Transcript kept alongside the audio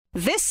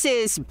This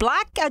is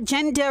Black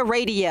Agenda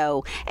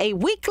Radio, a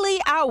weekly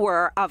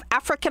hour of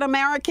African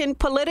American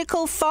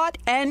political thought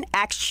and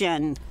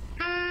action.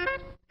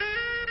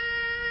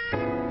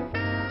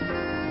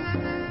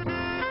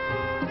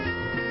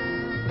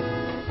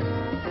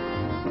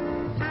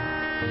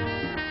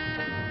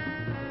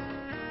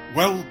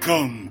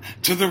 Welcome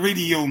to the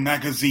radio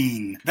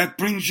magazine that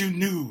brings you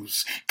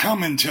news,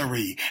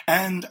 commentary,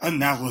 and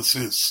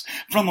analysis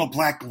from a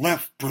Black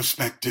left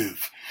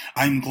perspective.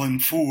 I'm Glen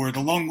Ford,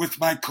 along with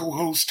my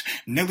co-host,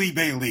 Nellie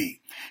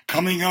Bailey.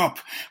 Coming up,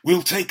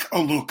 we'll take a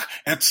look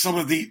at some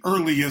of the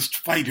earliest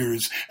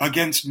fighters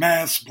against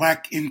Mass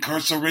Black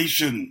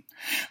Incarceration.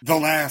 The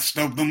last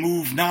of the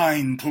Move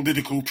 9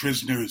 political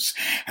prisoners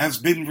has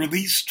been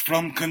released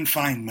from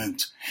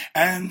confinement,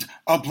 and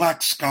a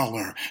Black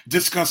scholar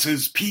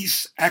discusses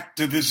peace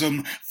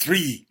activism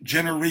 3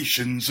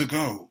 generations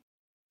ago.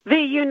 The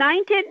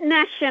United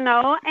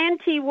National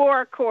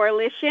Anti-War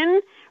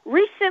Coalition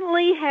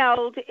recently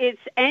held its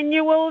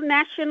annual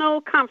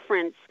national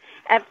conference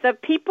at the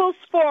People's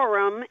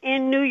Forum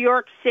in New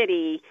York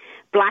City.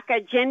 Black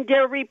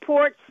Agenda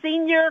Report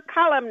senior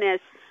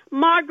columnist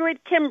Margaret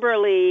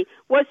Kimberley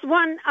was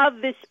one of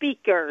the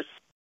speakers.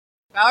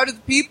 Power to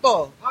the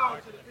people. Power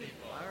to the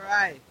people. All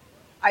right.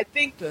 I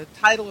think the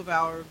title of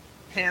our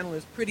panel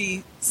is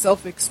pretty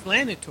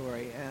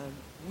self-explanatory, and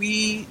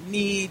we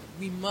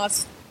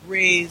must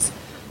raise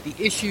the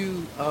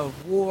issue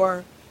of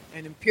war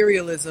and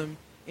imperialism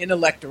in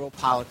electoral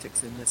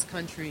politics in this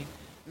country,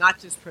 not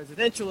just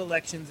presidential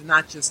elections,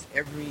 not just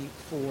every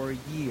 4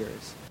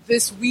 years.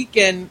 This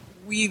weekend,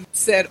 we've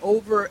said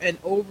over and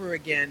over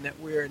again that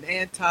we're an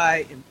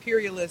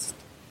anti-imperialist,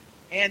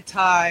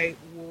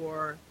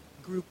 anti-war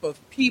group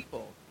of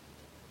people.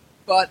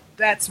 But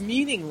that's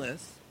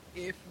meaningless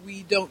if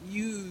we don't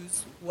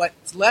use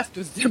what's left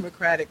of the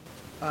democratic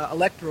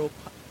electoral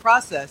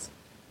process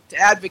to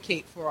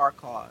advocate for our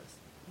cause.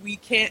 We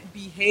can't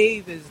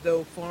behave as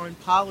though foreign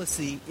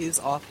policy is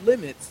off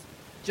limits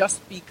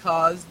just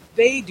because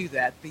they do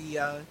that.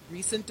 The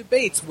recent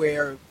debates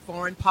where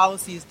foreign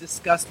policy is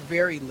discussed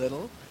very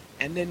little,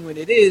 and then when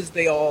it is,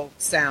 they all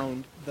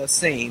sound the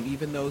same.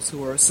 Even those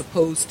who are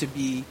supposed to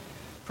be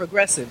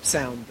progressive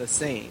sound the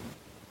same.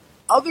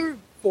 Other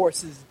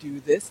forces do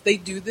this. They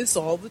do this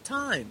all the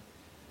time.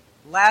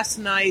 Last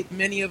night,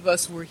 many of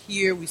us were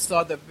here. We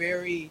saw the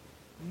very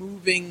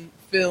moving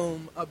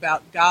film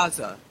about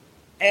Gaza.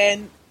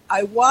 And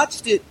I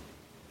watched it.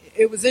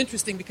 It was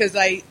interesting because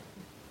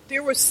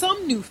there were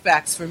some new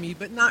facts for me,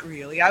 but not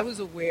really. I was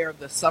aware of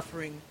the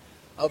suffering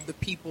of the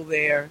people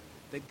there,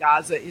 that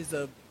Gaza is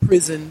a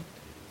prison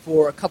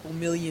for a couple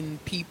million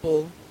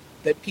people,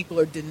 that people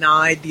are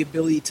denied the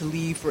ability to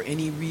leave for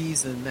any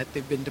reason, that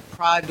they've been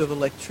deprived of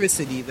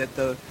electricity, that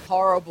the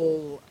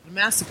horrible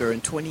massacre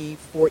in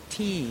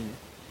 2014.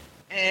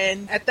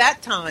 And at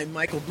that time,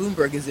 Michael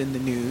Bloomberg is in the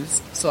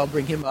news, so I'll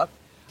bring him up.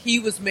 He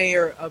was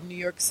mayor of New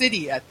York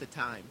City at the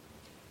time.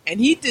 And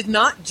he did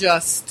not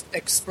just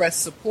express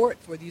support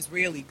for the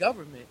Israeli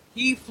government.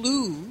 He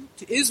flew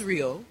to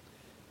Israel,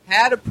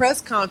 had a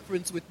press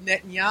conference with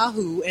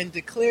Netanyahu, and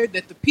declared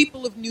that the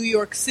people of New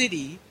York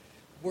City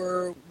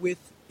were with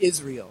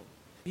Israel.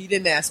 He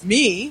didn't ask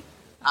me.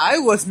 I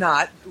was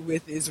not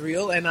with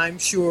Israel, and I'm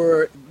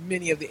sure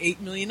many of the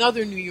 8 million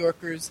other New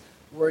Yorkers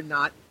were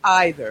not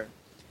either.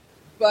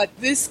 But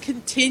this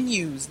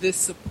continues, this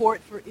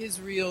support for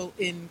Israel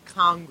in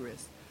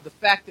Congress. The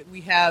fact that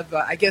we have,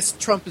 I guess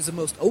Trump is the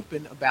most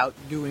open about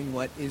doing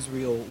what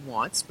Israel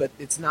wants, but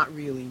it's not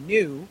really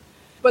new.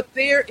 But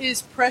there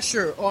is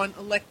pressure on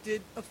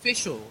elected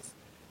officials,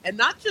 and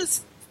not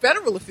just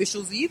federal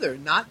officials either,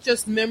 not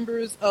just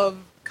members of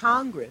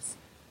Congress.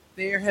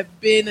 There have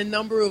been a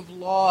number of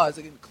laws,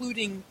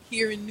 including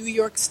here in New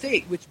York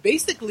State, which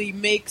basically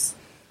makes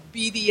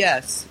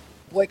BDS,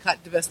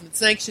 boycott, divestment,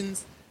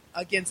 sanctions,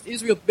 against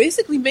Israel,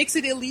 basically makes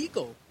it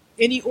illegal.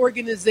 Any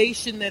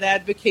organization that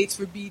advocates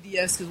for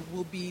BDS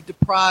will be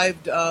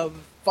deprived of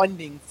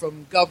funding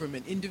from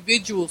government.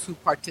 Individuals who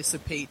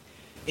participate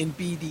in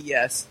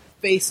BDS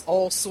face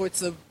all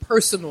sorts of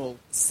personal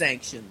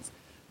sanctions.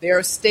 There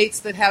are states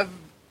that have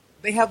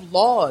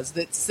laws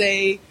that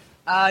say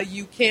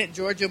you can't,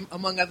 Georgia,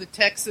 among other,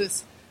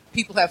 Texas,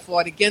 people have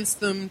fought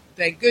against them,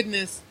 thank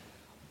goodness.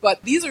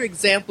 But these are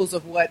examples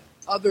of what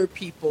other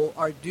people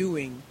are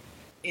doing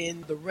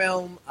in the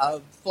realm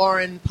of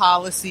foreign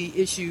policy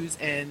issues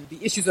and the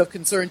issues of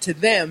concern to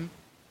them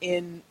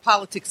in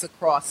politics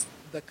across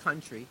the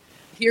country.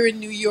 Here in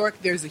New York,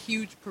 there's a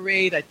huge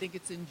parade. I think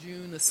it's in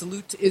June, a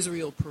Salute to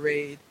Israel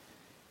parade.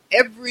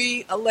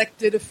 Every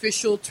elected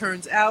official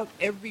turns out.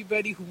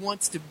 Everybody who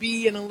wants to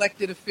be an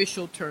elected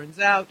official turns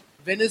out.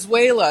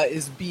 Venezuela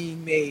is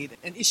being made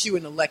an issue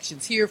in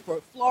elections. Here for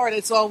Florida,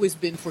 it's always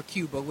been for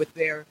Cuba with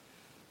their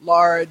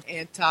large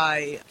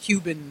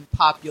anti-Cuban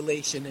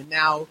population, and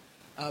now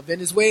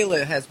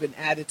Venezuela has been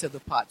added to the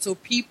pot. So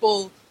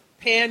people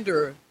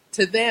pander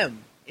to them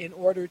in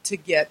order to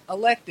get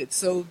elected.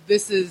 So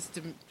this is,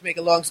 to make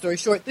a long story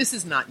short, this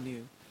is not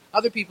new.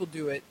 Other people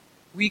do it.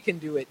 We can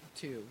do it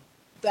too.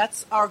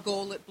 That's our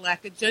goal at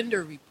Black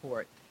Agenda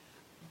Report.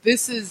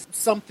 this is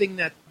something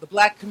that the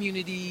Black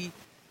community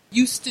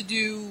used to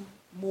do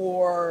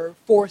more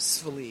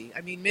forcefully.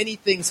 I mean, many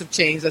things have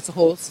changed. That's a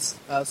whole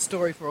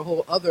story for a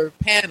whole other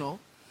panel.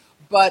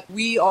 But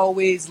we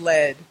always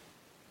led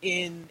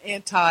in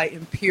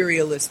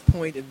anti-imperialist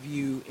point of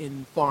view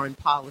in foreign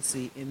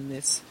policy in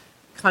this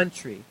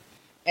country.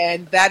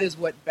 And that is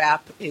what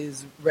BAP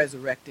is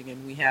resurrecting.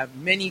 And we have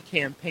many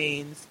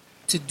campaigns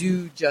to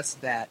do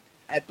just that.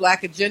 At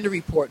Black Agenda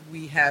Report,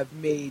 we have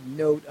made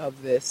note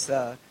of this.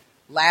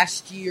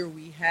 Last year,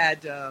 we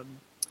had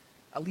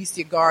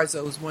Alicia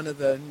Garza, who's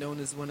known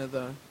as one of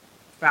the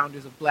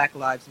founders of Black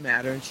Lives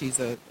Matter, and she's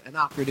an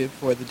operative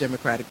for the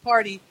Democratic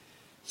Party.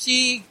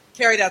 She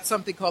carried out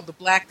something called the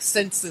Black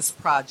Census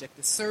Project,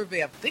 a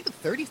survey of, I think, of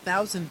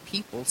 30,000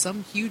 people,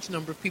 some huge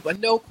number of people,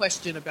 and no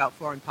question about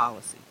foreign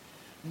policy.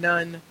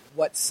 None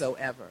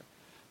whatsoever.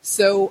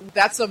 So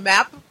that's a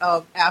map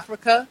of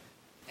Africa,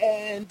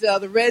 and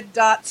the red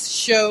dots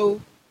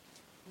show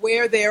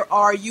where there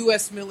are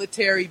U.S.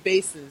 military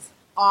bases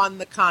on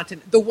the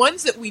continent. The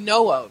ones that we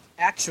know of,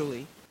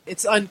 actually,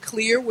 it's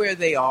unclear where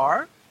they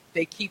are.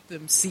 They keep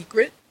them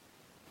secret.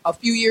 A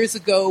few years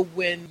ago,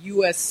 when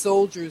U.S.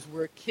 soldiers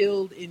were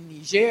killed in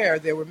Niger,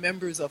 there were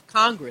members of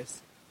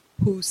Congress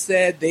who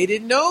said they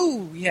didn't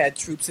know we had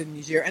troops in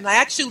Niger. And I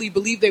actually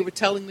believe they were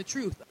telling the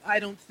truth. I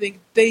don't think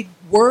they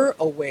were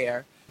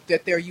aware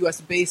that there are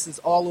U.S. bases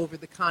all over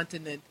the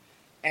continent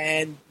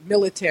and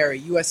military,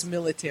 U.S.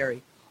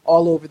 military,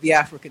 all over the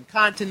African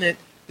continent.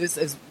 This,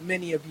 as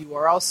many of you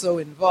are also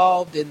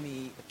involved in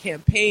the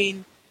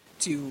campaign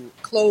to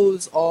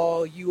close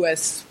all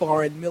U.S.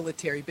 foreign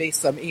military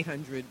bases, some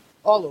 800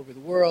 all over the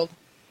world.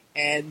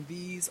 And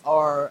these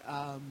are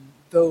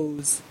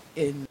those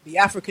in the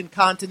African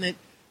continent.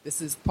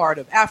 This is part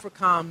of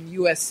AFRICOM,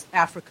 U.S.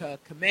 Africa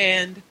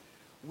Command,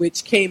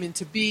 which came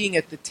into being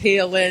at the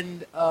tail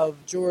end of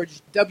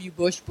George W.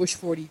 Bush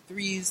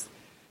 43's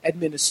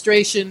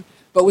administration,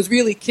 but was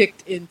really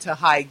kicked into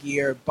high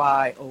gear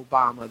by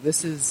Obama.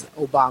 This is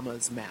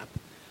Obama's map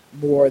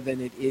more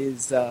than it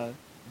is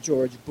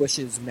George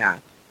Bush's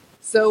map.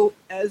 So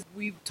as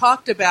we've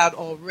talked about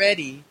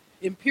already,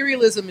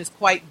 imperialism is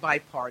quite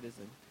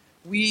bipartisan.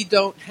 We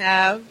don't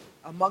have,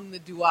 among the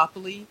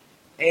duopoly,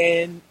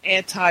 an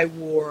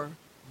anti-war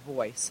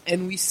voice,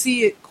 and we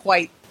see it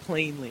quite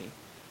plainly.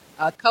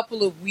 A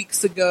couple of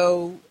weeks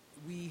ago,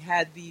 we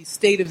had the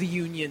State of the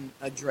Union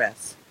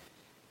address,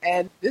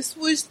 and this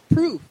was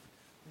proof.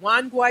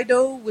 Juan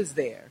Guaido was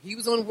there. He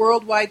was on a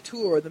worldwide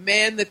tour, the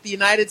man that the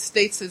United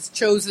States has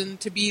chosen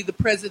to be the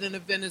president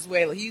of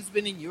Venezuela. He's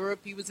been in Europe.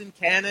 He was in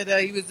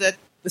Canada. He was at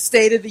the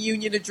State of the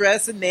Union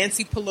address, and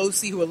Nancy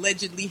Pelosi, who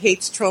allegedly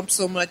hates Trump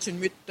so much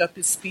and ripped up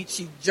his speech,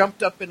 she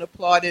jumped up and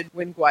applauded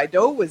when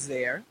Guaido was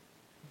there.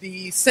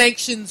 The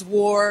sanctions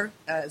war,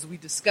 as we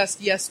discussed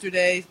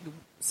yesterday, the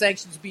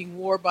sanctions being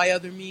war by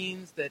other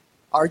means that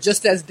are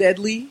just as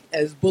deadly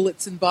as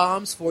bullets and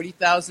bombs,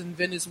 40,000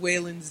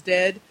 Venezuelans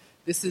dead.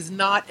 This is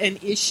not an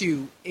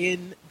issue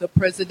in the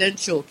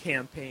presidential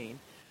campaign.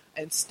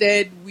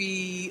 Instead,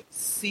 we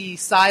see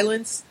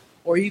silence,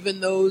 or even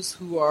those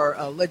who are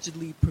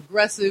allegedly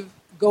progressive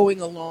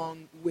going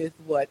along with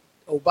what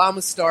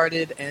Obama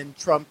started and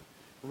Trump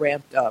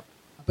ramped up.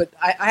 But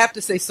I have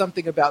to say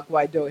something about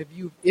Guaido.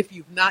 If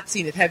you've not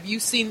seen it, have you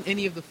seen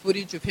any of the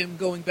footage of him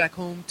going back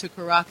home to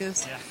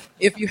Caracas? Yeah.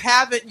 If you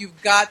haven't,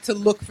 you've got to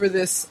look for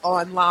this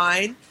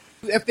online.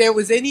 If there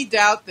was any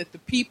doubt that the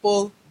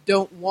people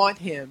don't want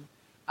him,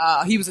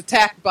 he was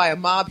attacked by a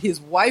mob. His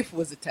wife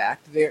was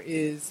attacked. There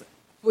is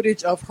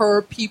footage of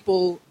her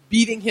people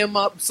beating him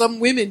up,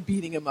 some women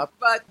beating him up.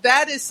 But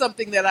that is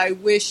something that I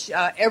wish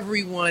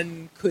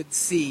everyone could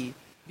see,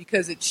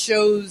 because it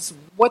shows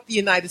what the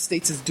United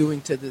States is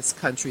doing to this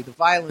country, the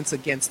violence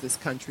against this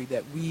country,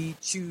 that we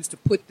choose to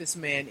put this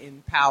man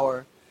in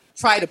power,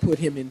 try to put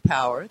him in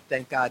power,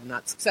 thank God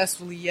not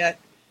successfully yet.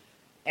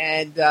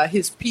 And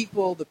his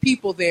people, the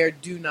people there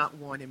do not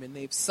want him, and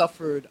they've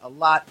suffered a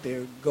lot.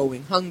 They're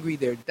going hungry,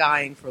 they're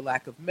dying for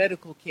lack of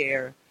medical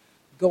care,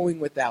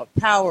 going without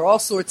power, all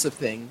sorts of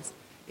things,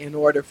 in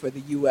order for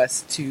the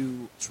U.S.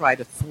 to try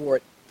to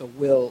thwart the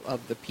will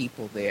of the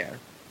people there.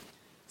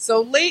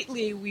 So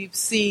lately we've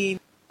seen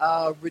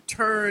a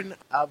return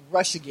of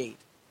Russiagate.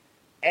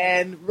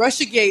 And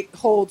Russiagate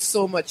holds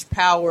so much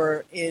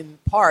power in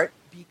part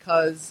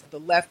because the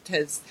left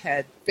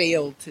had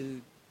failed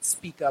to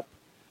speak up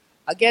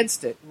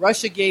against it.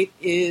 Russiagate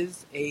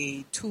is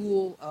a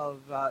tool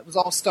of, it was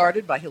all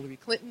started by Hillary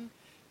Clinton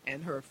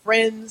and her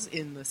friends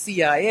in the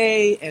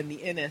CIA and the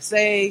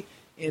NSA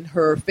in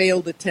her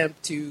failed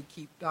attempt to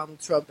keep Donald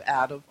Trump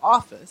out of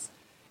office.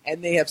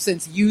 And they have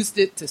since used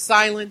it to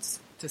silence,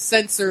 to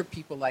censor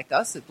people like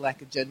us at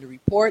Black Agenda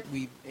Report.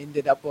 We've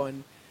ended up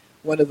on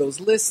one of those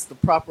lists, the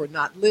prop or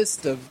not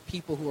list, of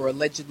people who are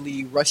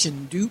allegedly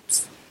Russian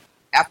dupes.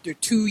 After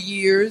 2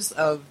 years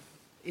of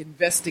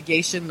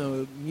investigation,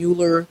 the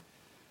Mueller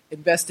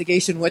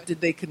investigation, what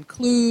did they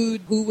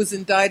conclude? Who was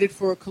indicted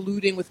for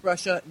colluding with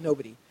Russia?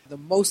 Nobody. The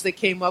most they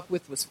came up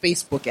with was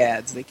Facebook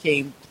ads. They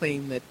claimed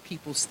that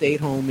people stayed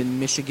home in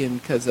Michigan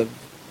because of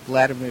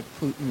Vladimir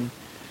Putin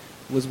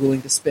was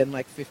willing to spend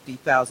like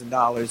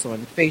 $50,000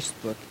 on a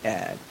Facebook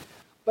ad.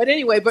 But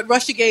anyway,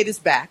 Russiagate is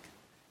back,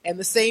 and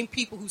the same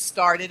people who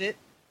started it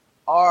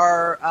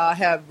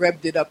have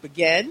revved it up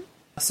again.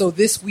 So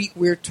this week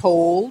we're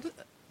told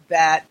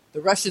that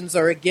the Russians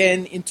are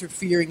again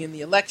interfering in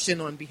the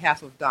election on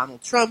behalf of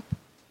Donald Trump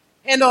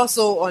and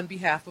also on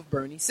behalf of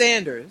Bernie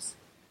Sanders,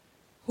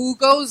 who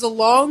goes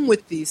along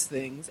with these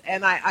things.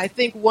 And I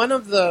think one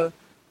of the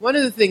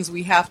things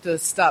we have to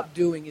stop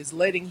doing is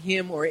letting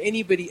him or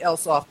anybody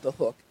else off the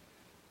hook,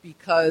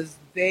 because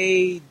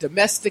they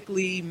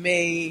domestically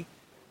may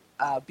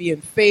be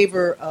in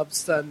favor of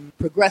some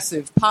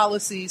progressive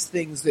policies,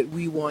 things that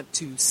we want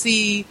to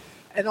see,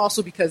 and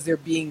also because they're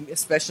being,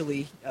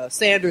 especially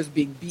Sanders,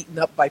 being beaten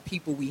up by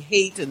people we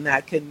hate, and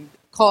that can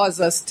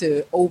cause us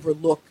to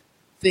overlook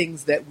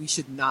things that we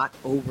should not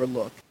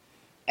overlook.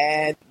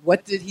 And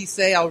what did he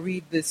say? I'll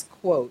read this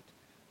quote.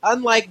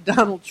 "Unlike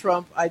Donald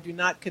Trump, I do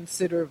not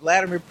consider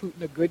Vladimir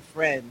Putin a good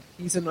friend.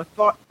 He's an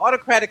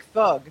autocratic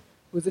thug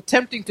who is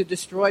attempting to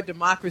destroy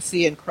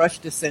democracy and crush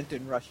dissent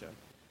in Russia.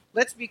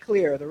 Let's be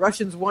clear, the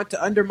Russians want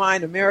to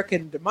undermine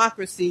American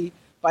democracy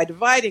by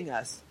dividing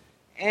us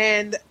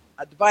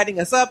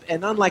up,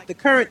 and unlike the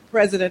current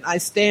president, I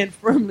stand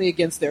firmly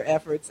against their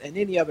efforts and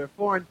any other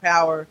foreign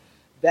power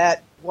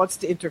that wants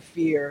to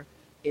interfere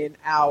in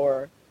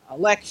our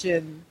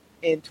election.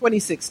 In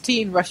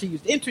 2016, Russia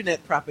used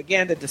internet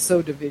propaganda to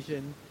sow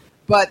division,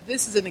 but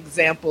this is an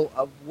example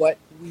of what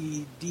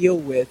we deal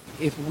with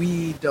if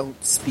we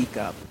don't speak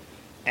up.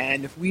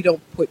 And if we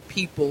don't put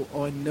people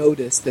on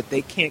notice that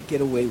they can't get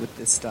away with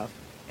this stuff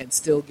and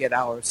still get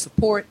our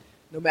support,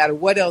 no matter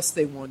what else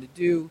they want to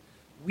do,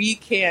 we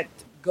can't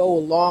go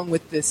along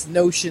with this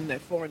notion that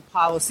foreign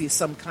policy is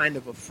some kind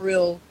of a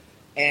frill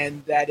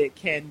and that it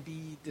can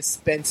be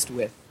dispensed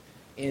with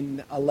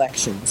in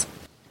elections.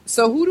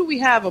 So who do we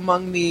have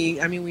among we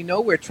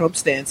know where Trump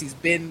stands. He's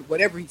been,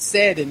 whatever he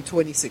said in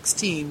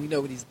 2016, we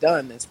know what he's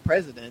done as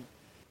president.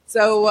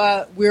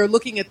 So we're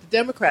looking at the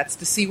Democrats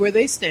to see where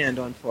they stand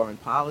on foreign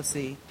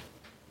policy.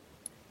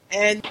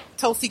 And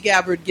Tulsi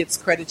Gabbard gets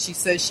credit. She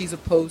says she's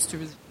opposed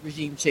to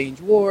regime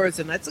change wars,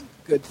 and that's a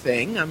good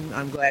thing.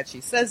 I'm glad she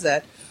says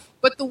that.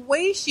 But the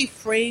way she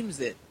frames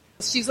it,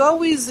 she's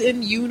always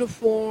in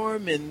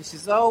uniform, and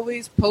she's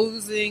always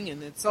posing,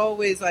 and it's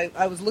always,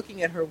 I was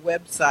looking at her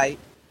website.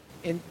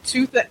 In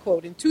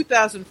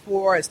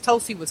 2004, as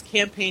Tulsi was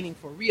campaigning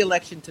for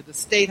re-election to the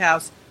State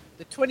House,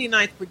 the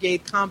 29th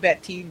Brigade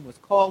Combat Team was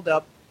called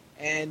up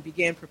and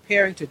began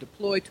preparing to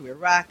deploy to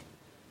Iraq.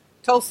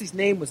 Tulsi's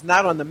name was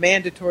not on the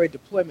mandatory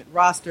deployment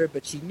roster,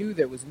 but she knew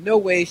there was no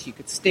way she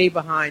could stay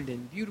behind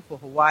in beautiful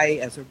Hawaii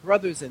as her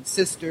brothers and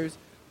sisters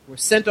were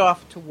sent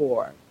off to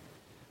war.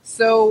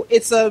 So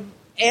it's a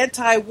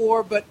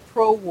anti-war but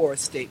pro-war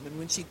statement.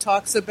 When she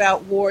talks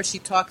about war, she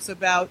talks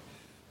about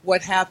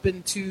what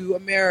happened to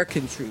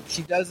American troops.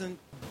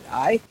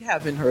 I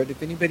haven't heard,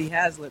 if anybody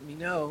has, let me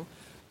know,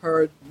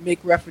 her make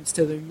reference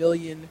to the 1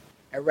 million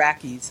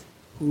Iraqis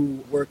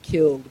who were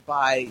killed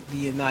by the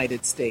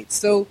United States.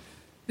 So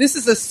this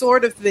is a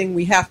sort of thing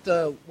we have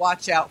to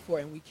watch out for,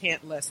 and we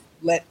can't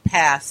let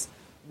pass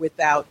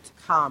without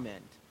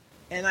comment.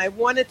 And I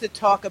wanted to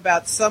talk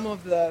about some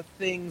of the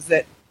things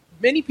that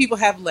many people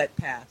have let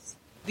pass.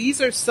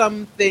 These are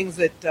some things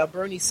that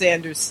Bernie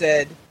Sanders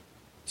said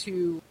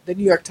to the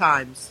New York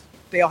Times.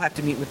 They all have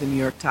to meet with the New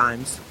York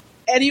Times.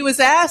 And he was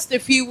asked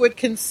if he would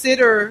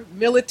consider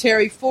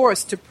military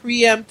force to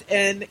preempt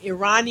an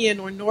Iranian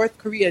or North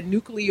Korea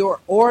nuclear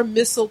or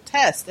missile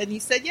test. And he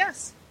said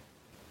yes,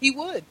 he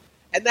would.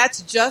 And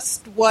that's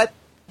just what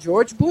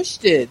George Bush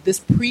did, this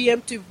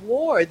preemptive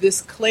war,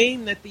 this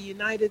claim that the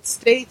United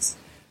States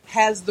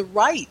has the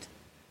right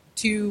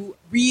to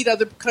read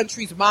other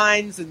countries'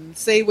 minds and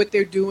say what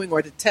they're doing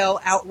or to tell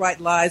outright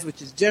lies,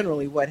 which is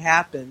generally what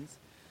happens.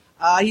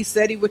 He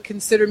said he would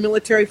consider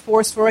military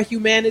force for a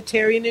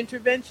humanitarian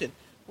intervention.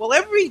 Well,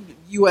 every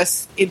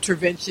U.S.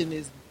 intervention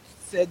is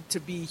said to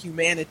be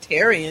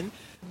humanitarian.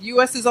 The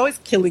U.S. is always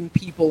killing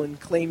people and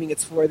claiming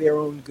it's for their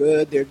own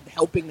good. They're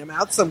helping them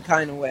out some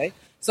kind of way.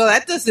 So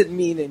that doesn't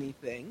mean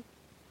anything.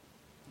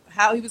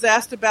 How he was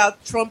asked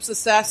about Trump's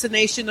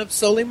assassination of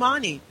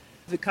Soleimani,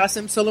 the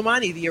Qasem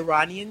Soleimani, the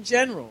Iranian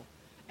general.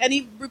 And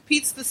he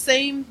repeats the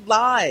same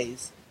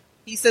lies.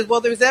 He says,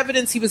 well, there's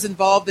evidence he was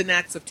involved in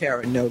acts of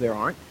terror. No, there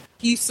aren't.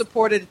 He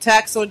supported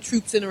attacks on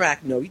troops in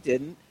Iraq. No, he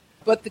didn't.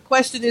 But the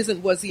question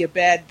isn't, was he a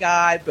bad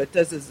guy, but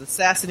does his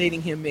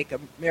assassinating him make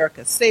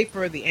America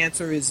safer? The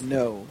answer is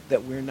no,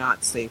 that we're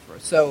not safer.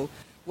 So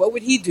what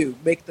would he do?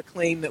 Make the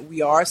claim that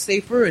we are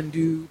safer and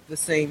do the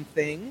same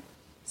thing?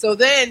 So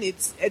then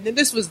and then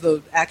this was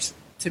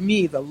to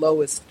me, the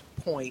lowest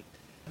point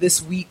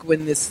this week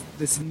when this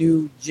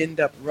new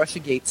ginned-up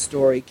Russiagate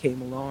story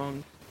came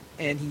along,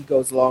 and he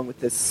goes along with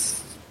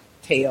this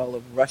tale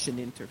of Russian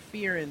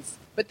interference.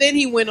 But then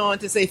he went on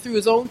to say, threw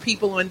his own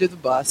people under the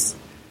bus,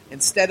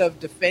 instead of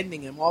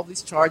defending him, all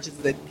these charges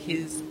that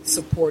his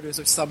supporters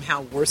are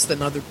somehow worse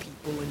than other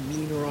people and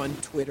meaner on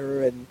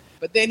Twitter.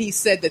 But then he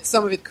said that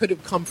some of it could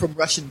have come from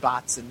Russian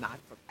bots and not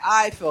from.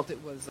 I felt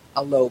it was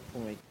a low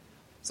point.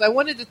 So I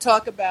wanted to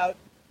talk about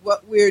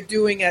what we're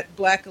doing at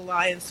Black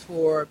Alliance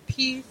for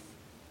Peace.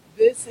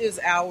 This is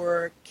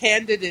our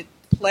candidate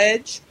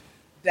pledge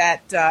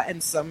that,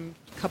 and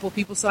a couple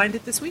people signed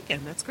it this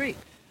weekend. That's great.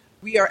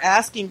 We are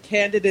asking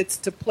candidates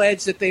to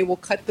pledge that they will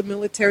cut the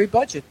military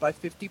budget by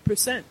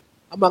 50%,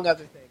 among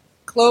other things.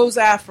 Close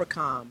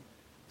AFRICOM.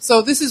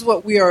 So this is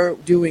what we are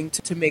doing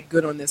to make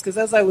good on this, because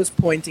as I was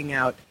pointing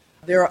out,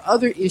 there are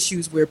other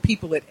issues where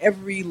people at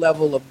every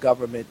level of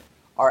government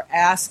are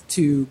asked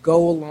to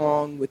go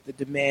along with the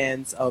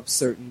demands of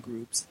certain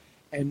groups.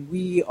 And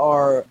we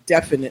are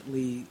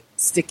definitely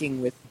sticking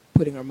with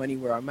putting our money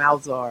where our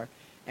mouths are,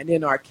 and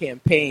in our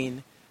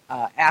campaign,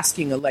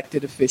 asking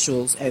elected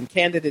officials and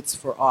candidates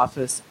for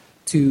office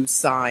to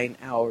sign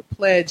our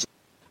pledge.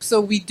 So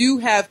we do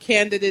have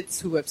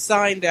candidates who have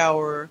signed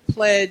our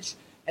pledge,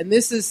 and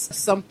this is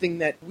something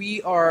that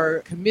we are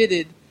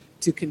committed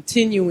to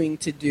continuing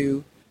to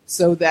do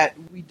so that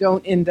we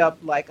don't end up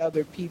like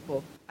other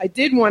people. I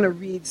did want to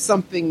read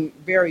something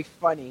very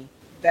funny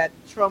that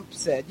Trump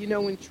said. You know,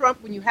 when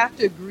you have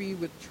to agree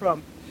with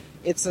Trump,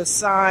 it's a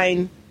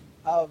sign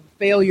of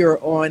failure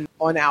on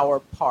our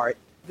part.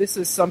 This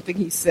is something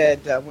he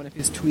said, one of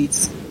his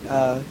tweets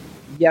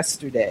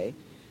yesterday.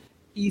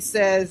 He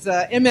says,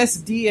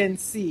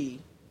 MSDNC,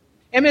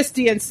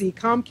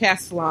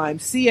 Comcast Lime,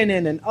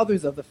 CNN, and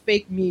others of the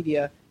fake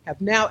media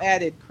have now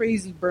added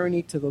Crazy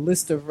Bernie to the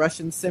list of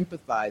Russian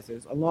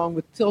sympathizers, along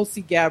with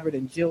Tulsi Gabbard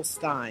and Jill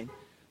Stein,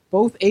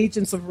 both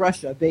agents of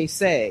Russia, they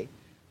say.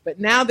 But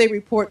now they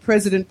report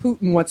President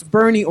Putin wants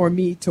Bernie or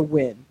me to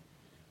win.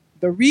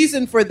 The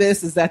reason for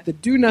this is that the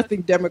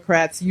do-nothing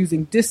Democrats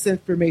using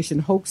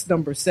disinformation hoax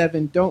number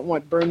 7 don't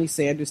want Bernie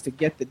Sanders to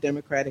get the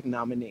Democratic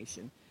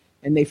nomination.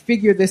 And they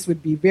figure this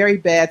would be very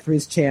bad for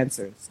his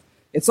chances.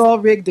 It's all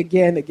rigged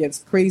again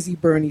against crazy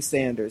Bernie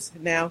Sanders.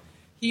 Now,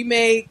 he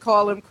may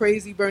call him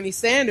crazy Bernie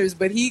Sanders,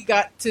 but he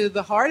got to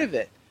the heart of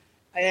it.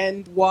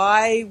 And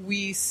why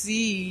we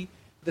see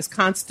this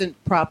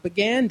constant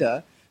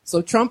propaganda.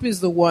 So Trump is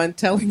the one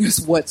telling us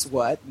what's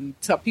what. And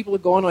people are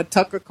going on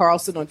Tucker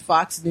Carlson on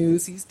Fox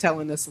News. He's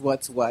telling us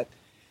what's what.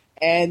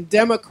 And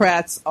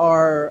Democrats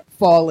are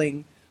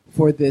falling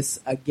for this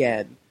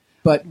again.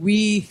 But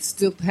we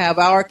still have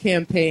our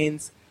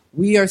campaigns.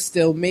 We are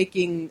still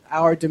making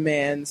our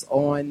demands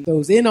on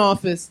those in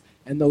office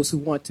and those who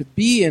want to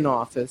be in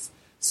office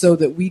so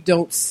that we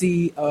don't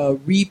see a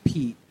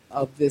repeat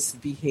of this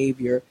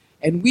behavior.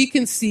 And we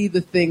can see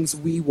the things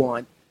we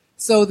want,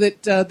 so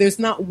that there's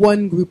not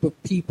one group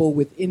of people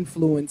with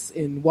influence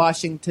in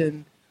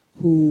Washington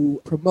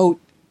who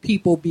promote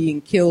people being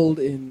killed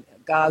in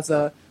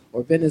Gaza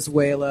or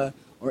Venezuela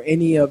or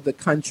any of the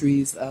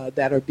countries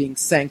that are being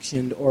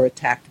sanctioned or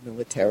attacked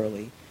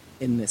militarily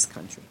in this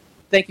country.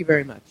 Thank you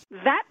very much.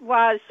 That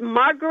was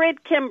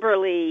Margaret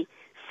Kimberley,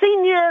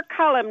 senior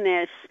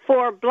columnist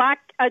for Black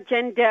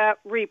Agenda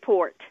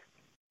Report.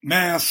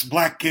 Mass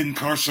Black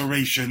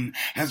incarceration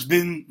has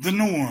been the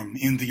norm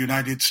in the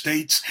United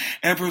States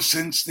ever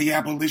since the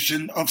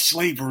abolition of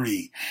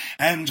slavery,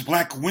 and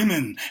Black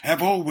women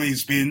have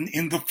always been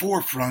in the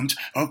forefront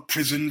of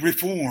prison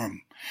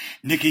reform.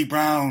 Nikki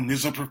Brown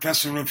is a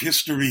professor of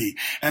history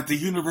at the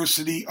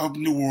University of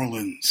New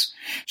Orleans.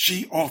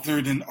 She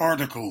authored an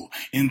article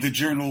in the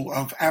Journal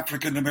of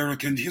African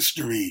American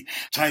History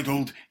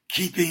titled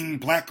Keeping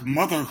Black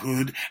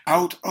Motherhood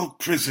Out of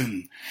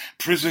Prison,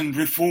 Prison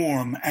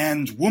Reform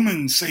and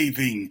Woman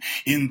Saving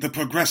in the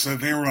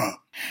Progressive Era.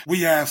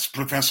 We asked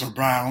Professor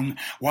Brown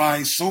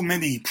why so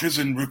many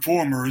prison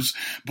reformers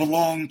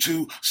belong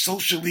to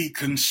socially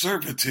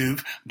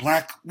conservative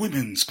Black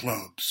women's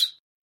clubs.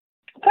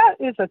 That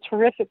is a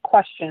terrific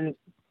question,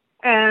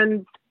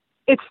 and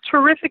it's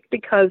terrific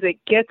because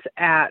it gets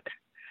at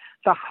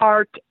the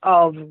heart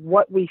of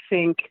what we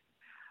think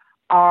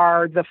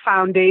are the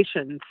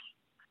foundations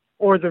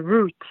or the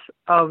roots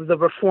of the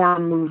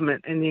reform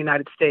movement in the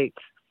United States.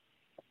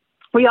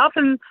 We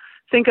often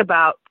think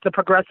about the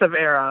progressive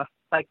era,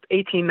 like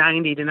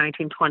 1890 to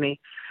 1920,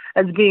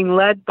 as being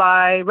led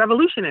by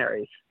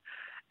revolutionaries,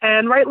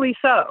 and rightly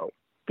so,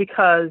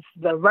 because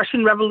the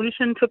Russian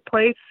Revolution took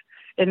place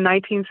in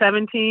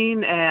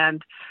 1917,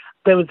 and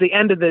there was the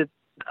end of the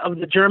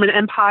German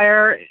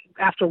Empire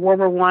after World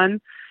War I.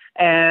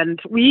 And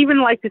we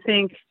even like to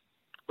think,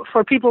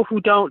 for people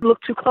who don't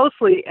look too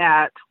closely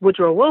at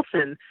Woodrow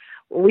Wilson,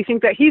 we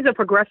think that he's a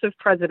progressive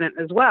president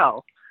as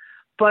well.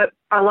 But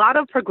a lot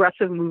of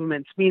progressive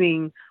movements,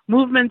 meaning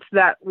movements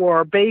that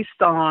were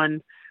based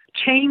on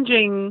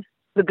changing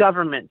the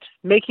government,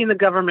 making the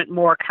government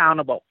more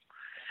accountable,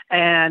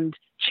 and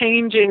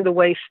changing the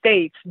way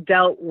states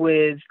dealt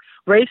with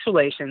race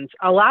relations,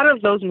 a lot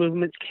of those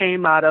movements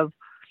came out of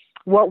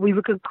what we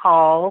could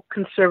call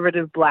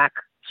conservative Black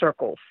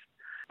circles.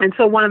 And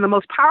so one of the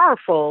most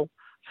powerful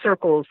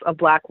circles of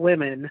Black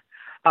women,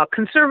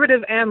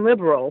 conservative and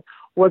liberal,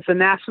 was the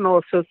National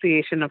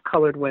Association of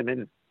Colored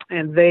Women.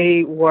 And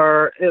it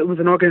was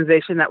an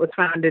organization that was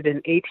founded in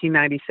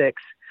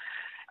 1896.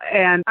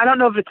 And I don't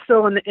know if it's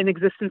still in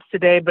existence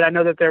today, but I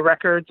know that their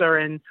records are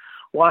in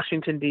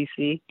Washington,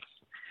 D.C.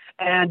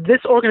 And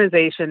this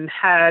organization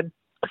had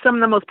some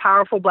of the most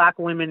powerful Black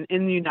women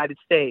in the United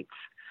States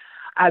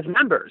as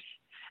members.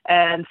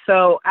 And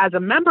so as a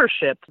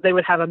membership, they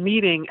would have a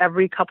meeting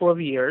every couple of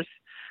years,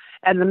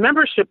 and the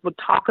membership would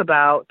talk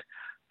about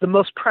the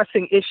most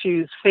pressing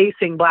issues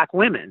facing Black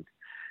women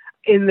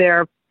in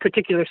their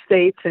particular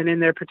states and in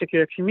their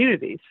particular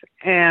communities.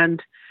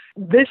 And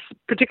this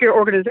particular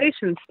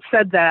organization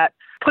said that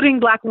putting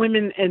Black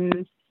women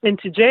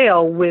into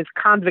jail with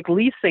convict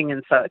leasing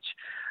and such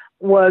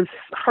was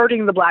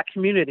hurting the Black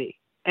community.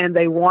 And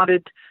they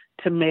wanted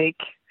to make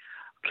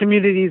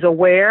communities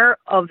aware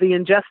of the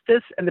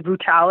injustice and the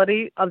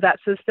brutality of that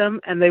system,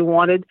 and they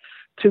wanted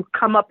to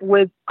come up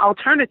with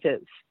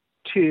alternatives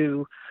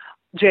to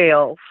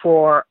jail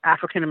for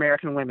African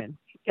American women.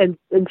 And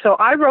so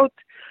I wrote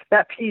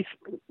that piece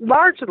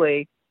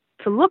largely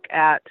to look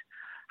at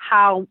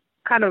how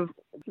kind of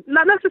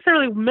not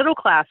necessarily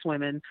middle-class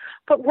women,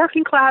 but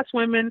working-class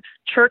women,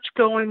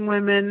 church-going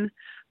women,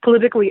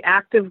 politically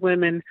active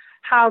women,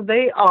 how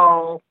they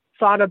all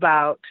thought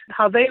about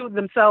how they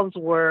themselves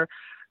were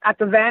at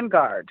the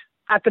vanguard,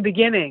 at the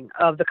beginning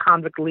of the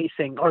convict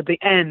leasing or the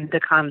end the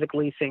convict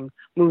leasing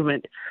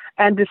movement,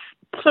 and to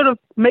sort of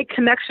make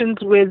connections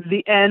with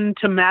the end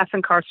to mass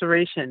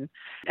incarceration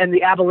and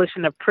the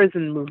abolition of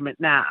prison movement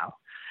now,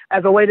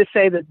 as a way to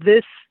say that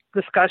this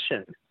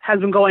discussion has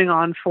been going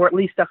on for at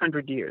least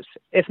 100 years,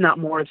 if not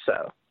more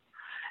so.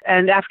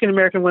 And African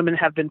American women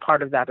have been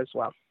part of that as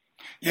well.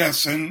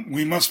 Yes, and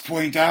we must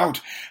point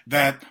out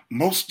that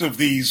most of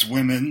these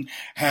women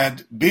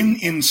had been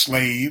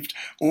enslaved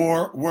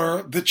or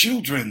were the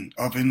children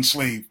of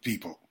enslaved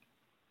people.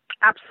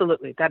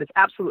 Absolutely. That is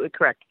absolutely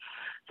correct.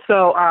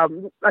 So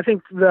I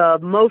think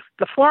the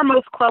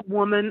foremost club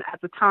woman at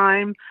the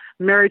time,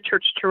 Mary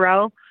Church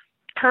Terrell,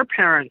 her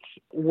parents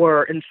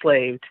were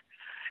enslaved,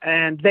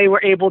 and they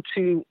were able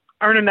to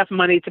earn enough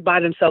money to buy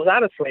themselves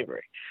out of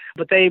slavery.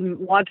 But they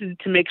wanted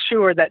to make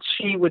sure that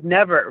she would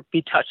never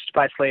be touched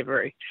by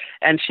slavery.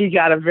 And she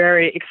got a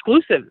very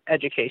exclusive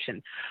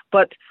education.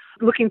 But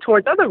looking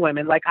towards other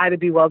women like Ida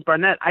B. Wells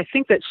Barnett, I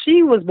think that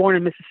she was born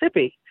in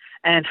Mississippi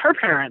and her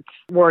parents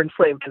were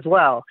enslaved as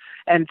well.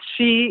 And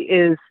she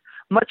is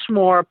much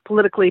more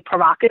politically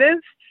provocative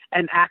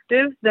and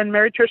active than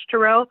Mary Church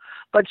Terrell,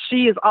 but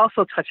she is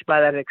also touched by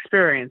that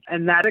experience.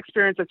 And that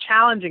experience of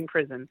challenging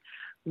prison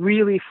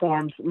really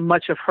forms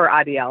much of her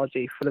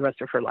ideology for the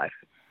rest of her life.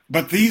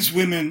 But these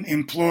women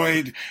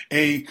employed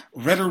a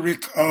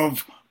rhetoric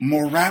of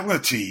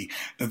morality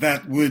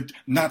that would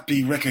not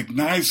be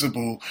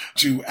recognizable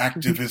to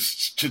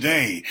activists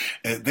today.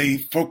 They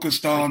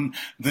focused on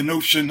the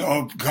notion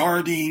of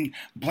guarding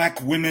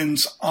Black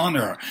women's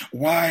honor.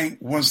 Why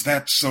was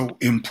that so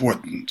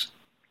important?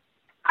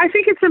 I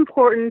think it's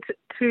important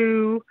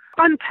to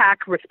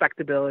unpack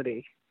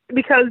respectability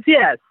because,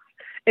 yes,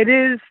 it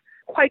is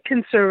quite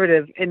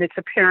conservative in its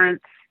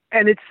appearance,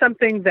 and it's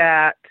something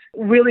that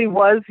really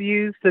was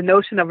used, the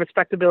notion of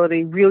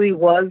respectability really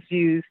was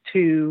used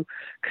to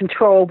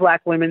control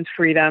Black women's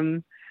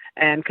freedom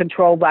and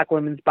control Black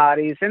women's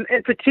bodies, and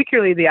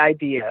particularly the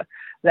idea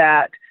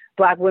that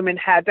Black women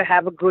had to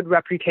have a good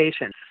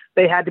reputation.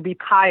 They had to be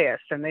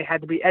pious, and they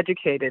had to be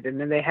educated, and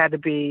then they had to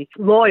be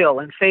loyal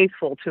and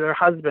faithful to their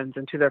husbands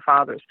and to their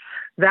fathers.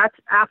 That's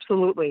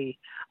absolutely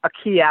a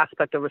key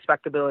aspect of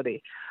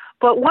respectability.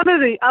 But one of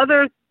the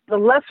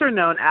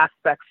lesser-known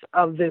aspects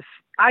of this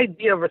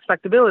idea of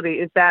respectability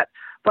is that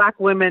Black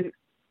women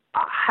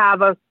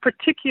have a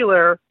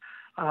particular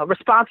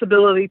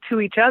responsibility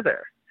to each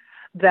other,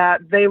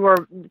 that they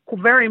were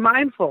very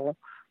mindful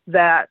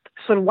that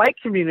sort of white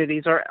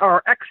communities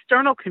or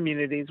external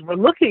communities were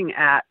looking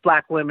at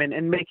Black women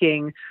and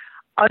making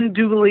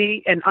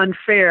unduly and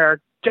unfair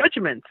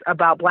judgments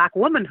about Black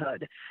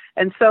womanhood.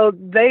 And so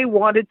they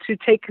wanted to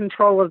take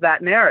control of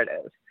that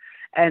narrative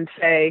and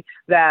say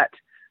that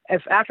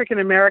if African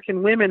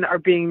American women are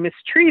being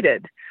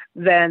mistreated,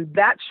 then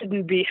that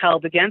shouldn't be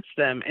held against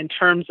them in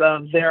terms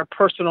of their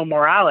personal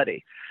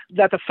morality,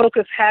 that the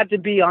focus had to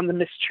be on the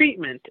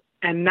mistreatment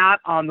and not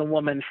on the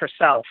woman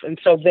herself. And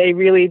so they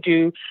really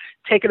do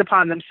take it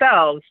upon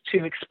themselves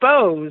to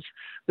expose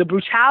the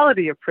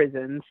brutality of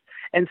prisons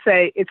and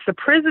say it's the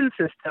prison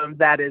system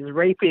that is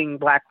raping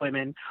Black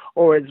women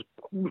or is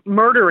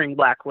murdering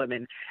Black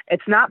women.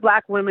 It's not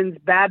Black women's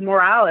bad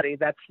morality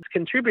that's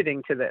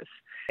contributing to this.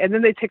 And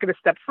then they take it a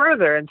step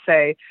further and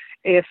say,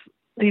 if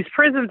these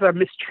prisons are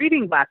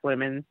mistreating Black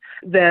women,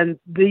 then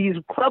these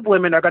club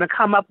women are going to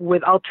come up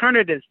with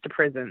alternatives to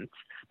prisons,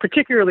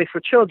 particularly for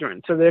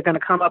children. So they're going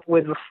to come up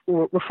with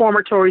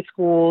reformatory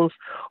schools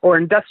or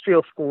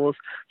industrial schools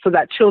so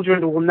that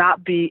children will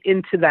not be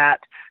into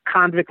that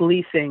convict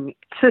leasing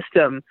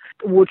system,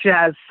 which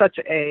has such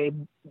a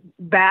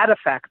bad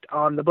effect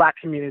on the Black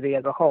community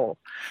as a whole.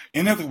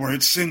 In other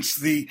words, since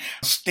the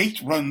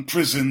state-run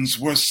prisons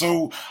were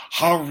so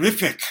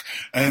horrific,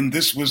 and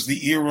this was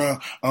the era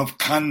of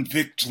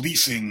convict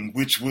leasing,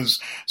 which was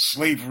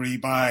slavery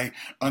by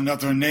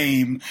another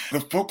name, the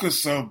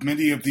focus of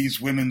many of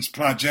these women's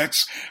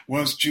projects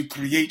was to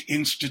create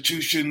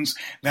institutions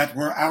that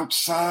were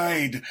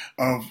outside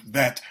of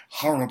that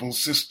horrible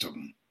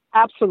system.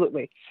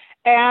 Absolutely.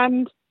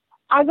 And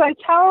as I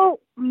tell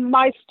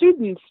my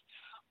students,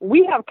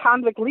 we have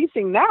convict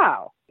leasing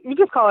now. We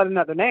just call it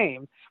another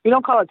name. We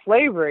don't call it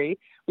slavery.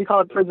 We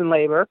call it prison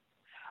labor.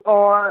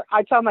 Or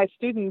I tell my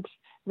students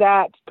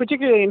that,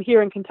 particularly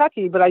here in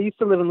Kentucky, but I used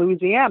to live in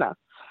Louisiana,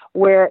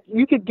 where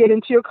you could get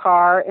into your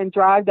car and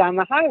drive down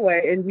the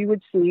highway and you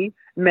would see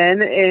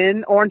men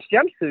in orange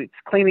jumpsuits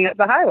cleaning up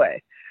the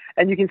highway.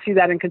 And you can see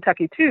that in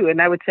Kentucky too.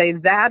 And I would say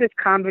that is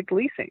convict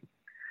leasing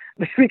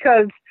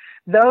because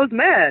those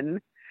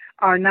men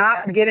are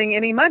not getting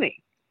any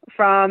money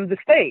from the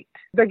state.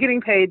 They're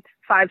getting paid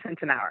 5 cents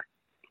an hour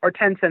or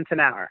 10 cents an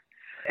hour.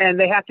 And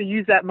they have to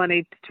use that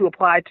money to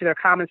apply to their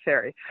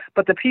commissary.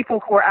 But the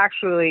people who are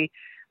actually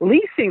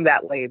leasing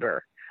that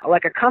labor,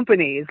 like a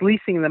company is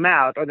leasing them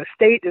out or the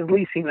state is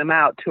leasing them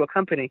out to a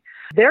company,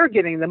 they're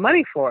getting the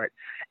money for it.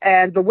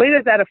 And the way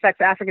that that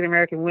affects African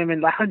American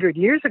women 100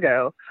 years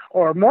ago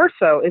or more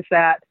so is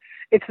that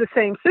it's the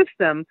same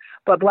system,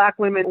 but Black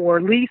women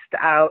were leased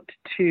out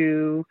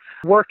to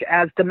work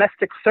as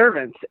domestic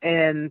servants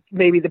in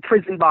maybe the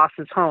prison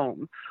boss's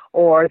home,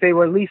 or they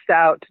were leased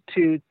out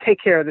to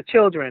take care of the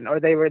children, or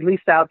they were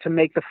leased out to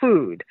make the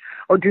food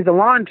or do the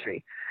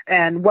laundry.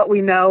 And what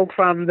we know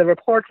from the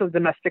reports of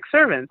domestic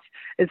servants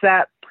is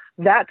that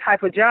that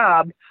type of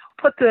job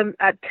put them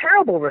at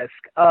terrible risk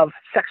of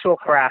sexual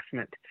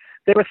harassment.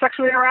 They were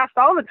sexually harassed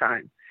all the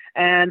time.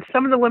 And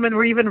some of the women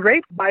were even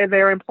raped by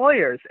their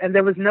employers, and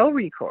there was no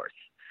recourse.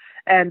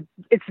 And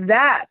it's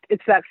that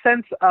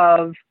sense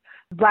of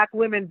Black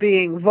women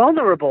being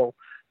vulnerable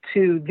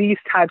to these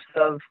types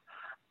of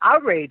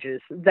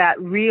outrages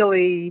that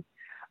really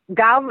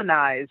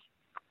galvanize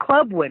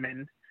club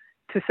women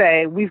to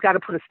say, we've got to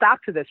put a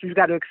stop to this. We've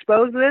got to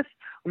expose this.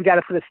 We've got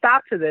to put a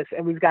stop to this,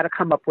 and we've got to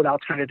come up with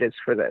alternatives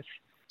for this.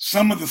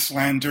 Some of the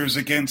slanders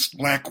against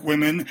Black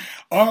women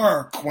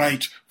are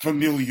quite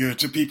familiar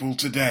to people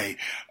today.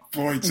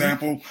 For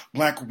example,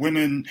 Black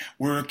women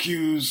were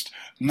accused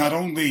not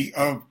only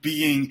of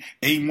being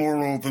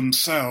amoral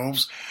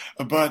themselves,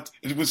 but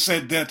it was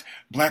said that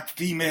Black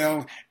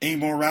female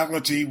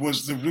amorality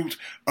was the root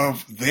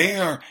of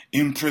their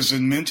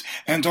imprisonment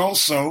and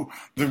also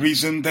the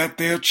reason that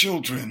their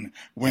children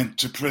went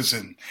to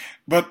prison.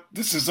 But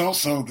this is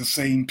also the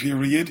same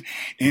period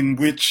in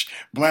which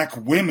Black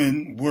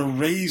women were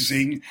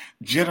raising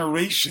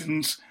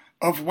generations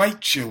of white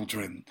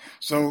children.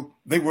 So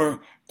they were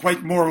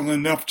quite moral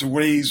enough to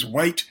raise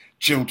white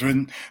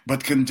children,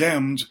 but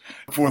condemned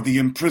for the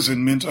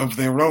imprisonment of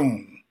their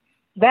own.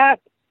 That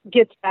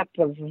gets at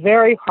the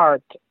very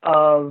heart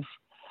of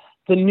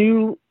the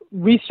new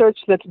research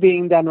that's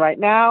being done right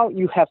now.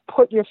 You have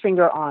put your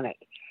finger on it.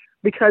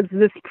 Because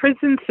this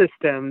prison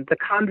system, the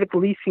convict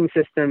leasing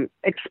system,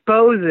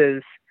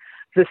 exposes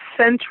the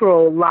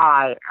central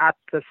lie at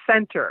the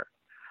center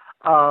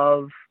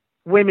of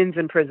women's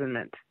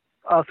imprisonment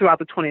throughout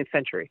the 20th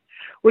century,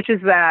 which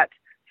is that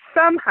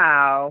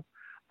somehow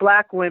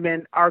Black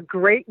women are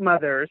great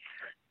mothers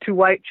to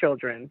white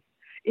children,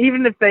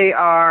 even if they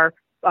are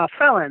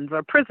felons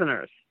or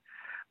prisoners.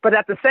 But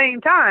at the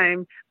same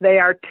time, they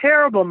are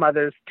terrible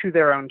mothers to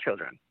their own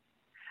children.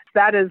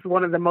 That is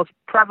one of the most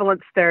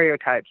prevalent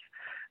stereotypes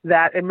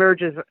that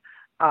emerges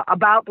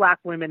about Black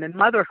women and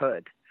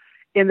motherhood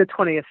in the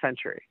 20th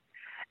century.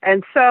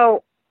 And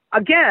so,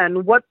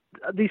 again, what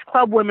these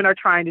club women are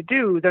trying to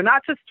do, they're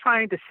not just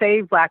trying to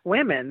save Black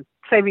women,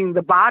 saving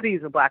the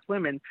bodies of Black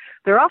women,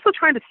 they're also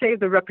trying to save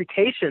the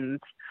reputations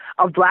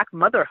of Black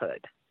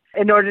motherhood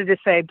in order to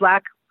say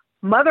Black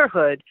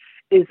motherhood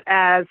is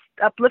as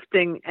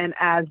uplifting and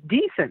as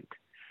decent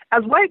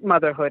as white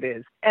motherhood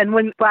is. And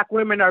when Black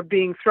women are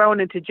being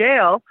thrown into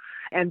jail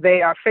and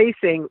they are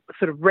facing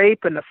sort of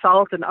rape and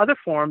assault and other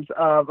forms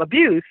of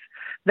abuse,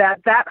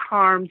 that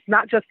harms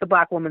not just the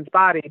Black woman's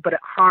body, but it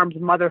harms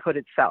motherhood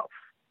itself.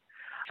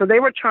 So they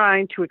were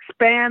trying to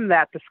expand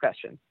that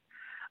discussion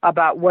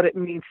about what it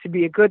means to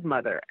be a good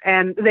mother.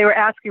 And they were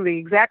asking the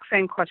exact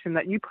same question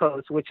that you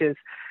posed, which is,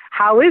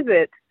 how is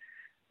it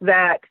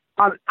that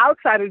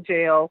outside of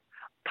jail,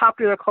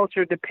 popular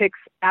culture depicts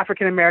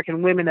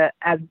African-American women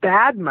as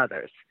bad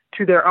mothers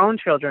to their own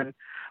children,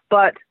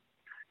 but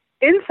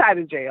inside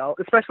of jail,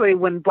 especially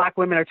when Black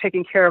women are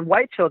taking care of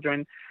white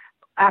children,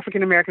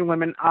 African-American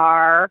women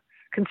are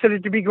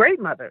considered to be great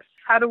mothers.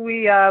 How do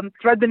we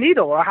thread the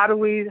needle, or how do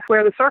we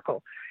square the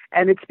circle?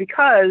 And it's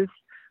because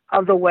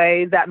of the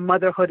way that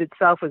motherhood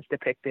itself is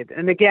depicted.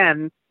 And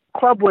again,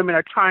 club women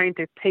are trying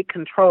to take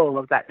control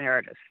of that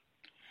narrative.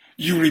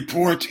 You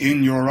report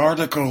in your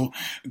article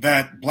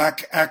that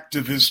Black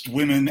activist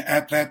women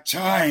at that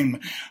time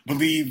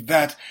believed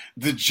that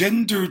the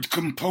gendered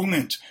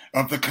component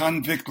of the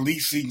convict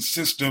leasing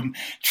system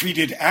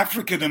treated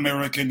African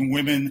American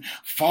women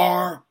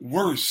far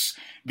worse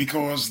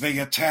because they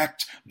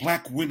attacked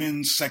Black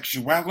women's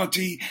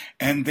sexuality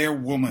and their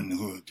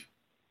womanhood.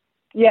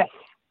 Yes.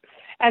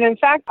 And in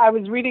fact, I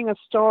was reading a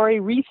story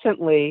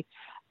recently,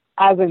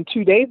 as in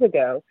 2 days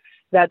ago,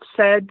 that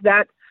said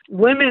that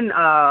women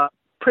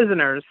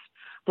prisoners,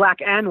 Black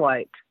and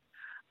white,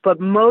 but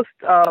most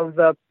of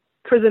the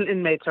prison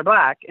inmates are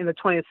Black in the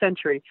 20th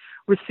century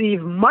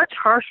receive much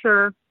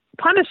harsher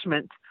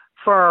punishment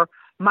for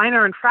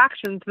minor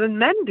infractions than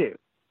men do.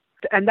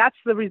 And that's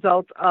the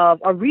result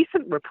of a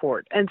recent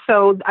report. And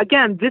so,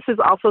 again, this is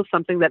also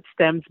something that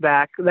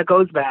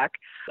goes back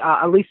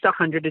at least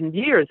 100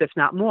 years, if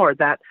not more,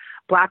 that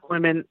Black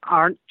women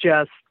aren't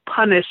just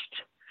punished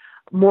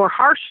more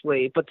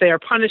harshly, but they are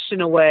punished in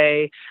a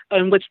way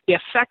in which the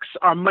effects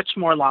are much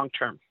more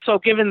long-term. So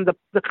given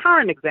the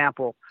current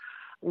example,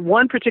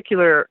 one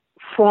particular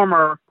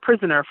former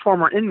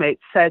inmate,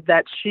 said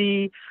that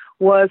she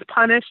was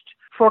punished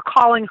for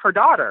calling her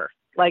daughter.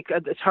 Like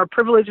her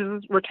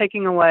privileges were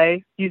taken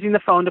away, using the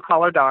phone to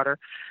call her daughter.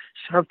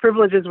 Her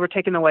privileges were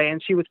taken away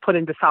and she was put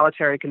into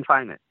solitary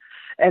confinement.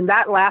 And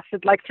that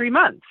lasted like 3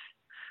 months.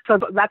 So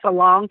that's a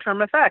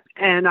long-term effect.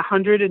 And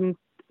 100 and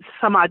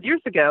some odd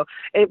years ago,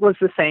 it was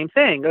the same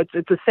thing. It's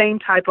the same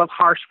type of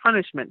harsh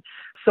punishment.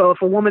 So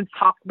if a woman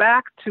talked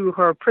back to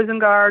her prison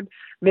guard,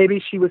 maybe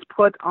she was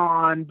put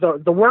on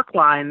the work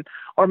line,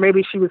 or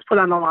maybe she was put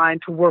on the line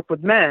to work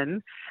with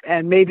men,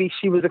 and maybe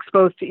she was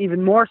exposed to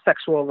even more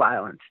sexual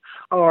violence,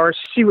 or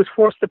she was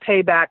forced to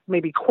pay back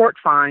maybe court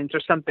fines or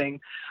something.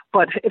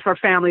 But if her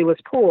family was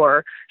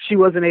poor, she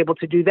wasn't able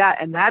to do that,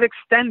 and that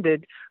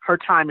extended her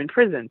time in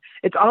prison.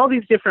 It's all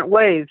these different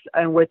ways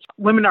in which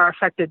women are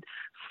affected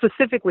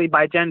specifically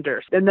by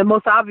gender. And the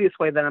most obvious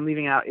way that I'm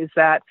leaving out is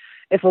that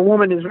if a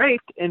woman is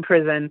raped in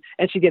prison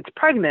and she gets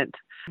pregnant,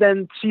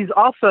 then she's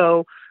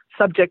also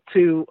subject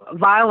to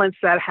violence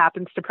that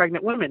happens to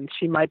pregnant women.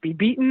 She might be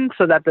beaten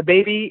so that the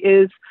baby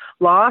is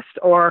lost,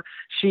 or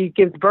she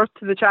gives birth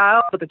to the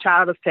child, but the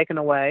child is taken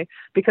away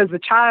because the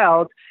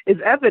child is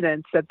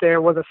evidence that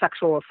there was a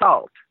sexual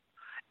assault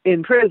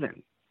in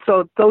prison.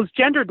 So those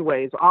gendered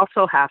ways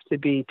also have to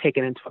be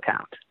taken into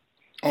account.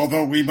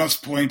 Although we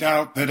must point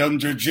out that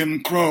under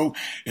Jim Crow,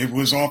 it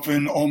was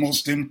often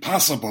almost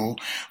impossible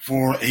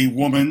for a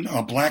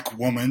Black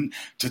woman,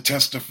 to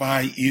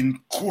testify in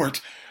court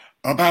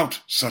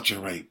about such a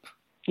rape.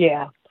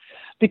 Yeah,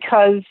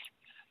 because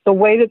the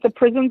way that the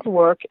prisons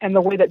work and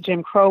the way that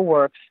Jim Crow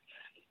works,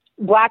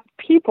 Black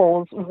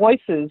people's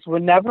voices were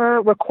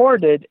never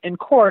recorded in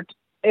court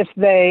if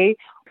they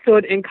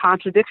stood in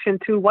contradiction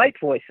to white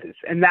voices.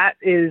 And that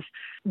is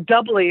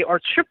doubly or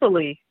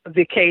triply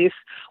the case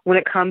when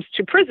it comes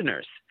to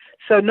prisoners.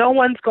 So no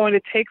one's going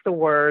to take the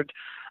word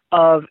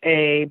of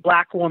a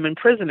Black woman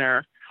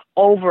prisoner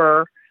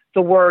over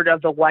the word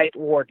of the white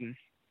warden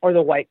or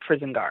the white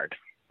prison guard.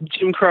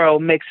 Jim Crow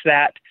makes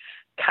that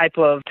type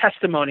of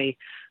testimony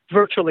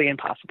virtually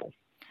impossible.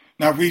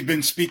 Now, we've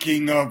been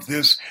speaking of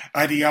this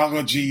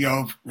ideology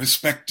of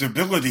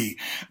respectability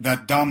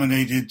that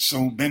dominated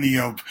so many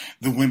of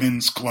the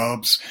women's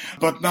clubs,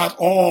 but not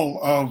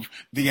all of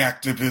the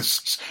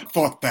activists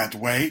thought that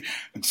way,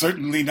 and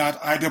certainly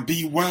not Ida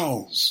B.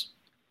 Wells.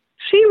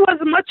 She was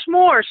much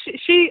more.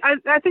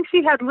 I think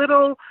she had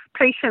little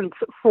patience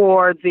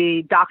for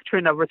the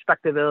doctrine of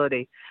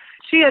respectability.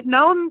 She had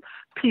known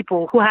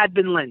people who had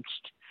been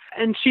lynched,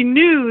 and she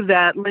knew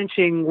that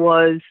lynching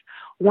was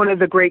one of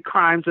the great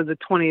crimes of the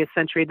 20th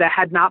century that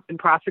had not been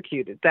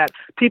prosecuted, that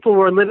people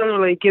were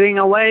literally getting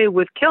away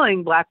with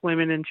killing Black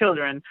women and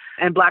children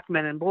and Black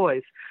men and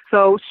boys.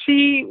 So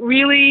she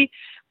really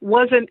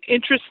wasn't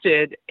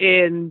interested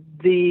in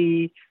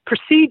the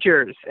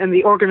procedures and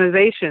the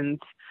organizations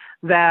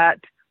that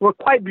were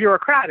quite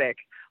bureaucratic,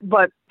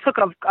 but took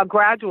a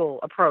gradual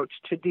approach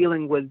to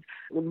dealing with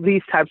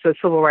these types of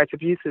civil rights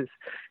abuses.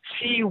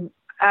 She,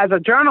 as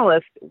a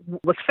journalist,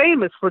 was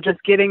famous for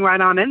just getting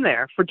right on in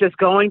there, for just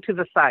going to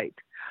the site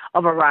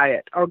of a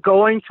riot or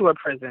going to a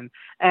prison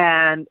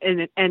and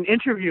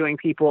interviewing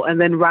people and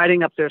then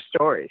writing up their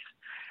stories.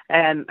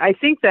 And I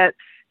think that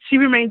she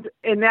remains,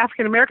 in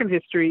African American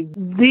history,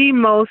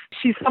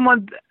 she's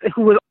someone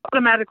who was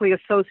automatically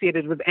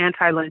associated with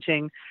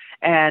anti-lynching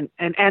and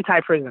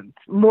anti-prisons,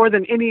 more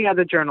than any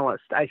other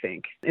journalist, I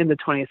think, in the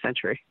 20th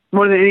century,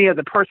 more than any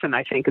other person,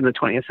 I think, in the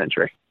 20th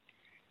century.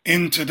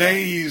 In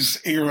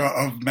today's era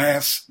of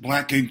mass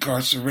Black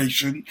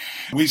incarceration,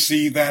 we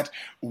see that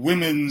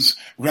women's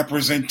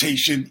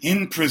representation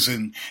in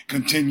prison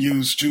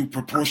continues to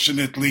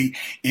proportionately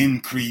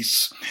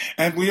increase.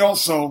 And we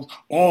also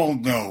all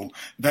know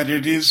that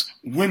it is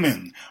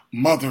women,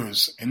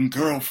 mothers and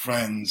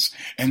girlfriends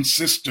and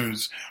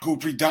sisters who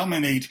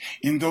predominate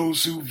in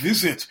those who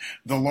visit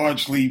the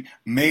largely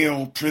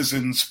male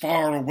prisons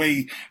far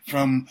away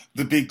from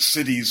the big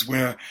cities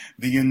where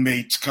the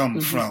inmates come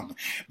from.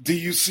 Do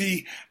you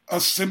see a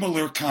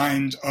similar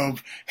kind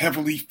of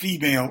heavily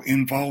female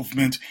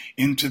involvement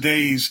in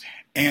today's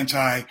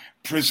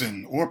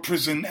anti-prison or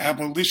prison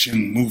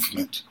abolition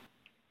movement?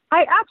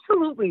 I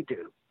absolutely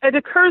do. It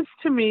occurs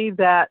to me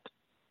that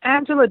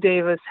Angela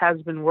Davis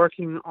has been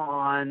working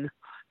on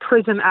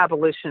prison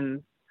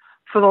abolition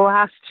for the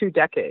last 2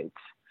 decades.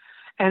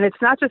 And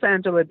it's not just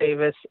Angela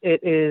Davis,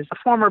 it is a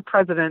former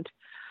president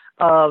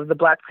of the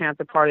Black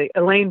Panther Party,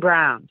 Elaine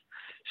Brown.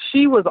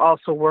 She was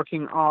also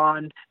working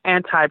on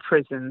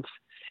anti-prisons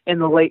in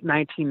the late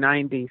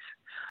 1990s.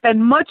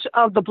 And much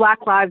of the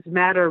Black Lives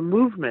Matter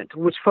movement,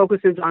 which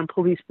focuses on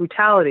police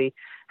brutality,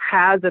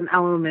 has an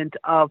element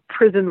of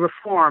prison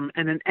reform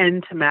and an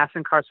end to mass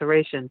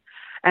incarceration.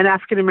 And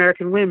African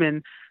American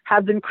women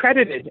have been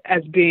credited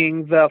as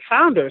being the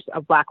founders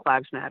of Black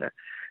Lives Matter.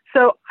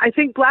 So I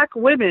think Black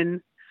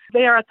women,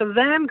 they are at the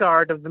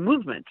vanguard of the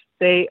movement.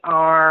 They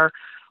are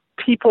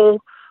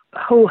people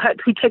who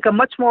take a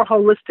much more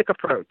holistic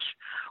approach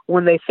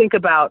when they think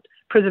about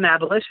prison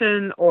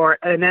abolition or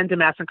an end to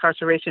mass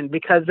incarceration,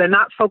 because they're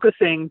not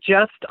focusing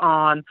just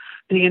on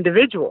the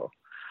individual,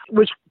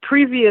 which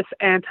previous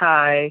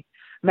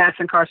anti-mass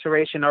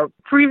incarceration or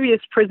previous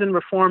prison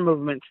reform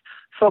movements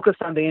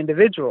focused on the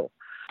individual.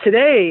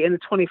 Today, in the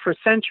 21st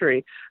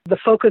century, the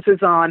focus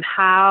is on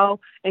how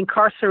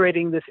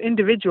incarcerating this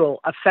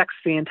individual affects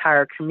the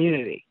entire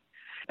community,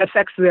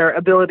 affects their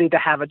ability to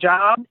have a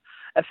job,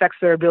 affects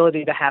their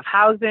ability to have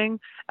housing,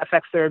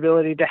 affects their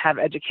ability to have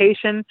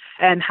education,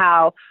 and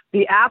how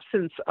the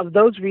absence of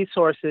those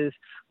resources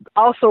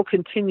also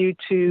continue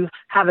to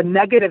have a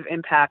negative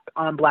impact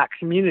on Black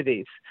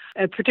communities,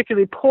 and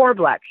particularly poor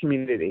Black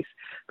communities.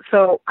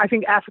 So I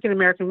think African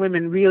American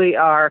women really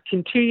are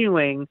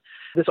continuing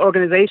this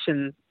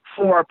organization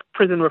for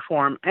prison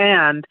reform,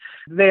 and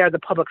they are the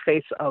public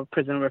face of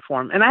prison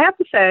reform. And I have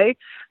to say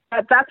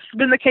that that's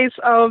been the case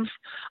of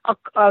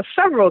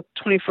several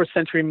 21st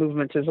century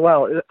movements as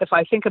well. If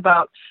I think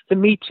about the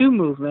Me Too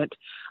movement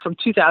from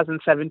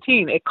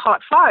 2017, it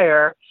caught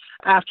fire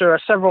after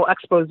several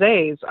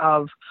exposés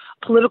of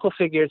political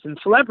figures and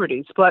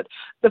celebrities. But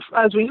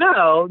as we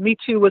know, Me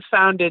Too was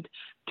founded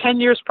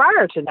 10 years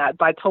prior to that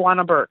by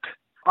Tawana Burke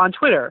on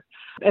Twitter.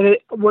 And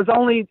it was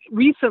only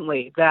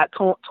recently that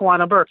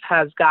Tawana Burke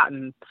has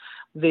gotten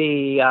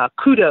the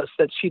kudos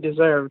that she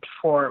deserved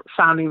for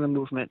founding the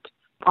movement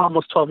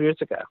almost 12 years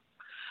ago.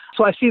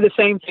 So I see the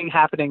same thing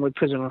happening with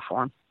prison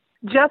reform.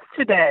 Just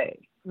today,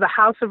 the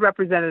House of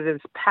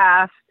Representatives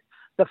passed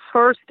the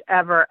first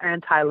ever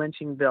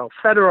anti-lynching bill,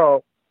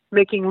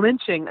 making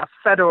lynching a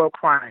federal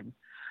crime.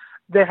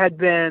 There had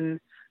been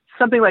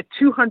something like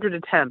 200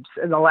 attempts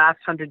in the last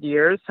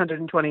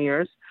 120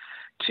 years,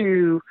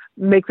 to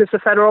make this a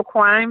federal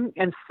crime.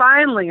 And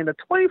finally, in the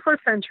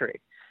 21st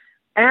century,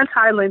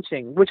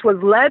 anti-lynching, which was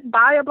led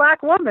by a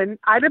Black woman,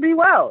 Ida B.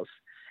 Wells,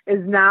 is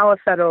now a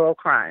federal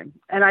crime.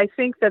 And I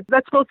think that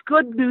that's both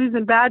good news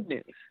and bad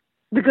news.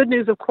 The good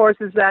news, of course,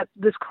 is that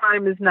this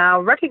crime is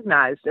now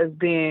recognized as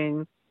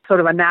being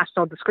sort of a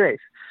national disgrace.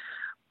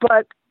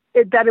 But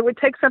that it would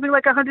take something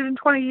like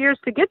 120 years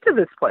to get to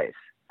this place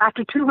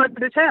after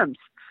 200 attempts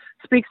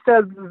speaks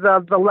to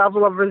the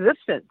level of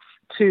resistance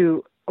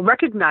to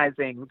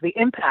recognizing the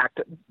impact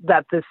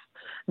that this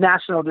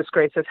national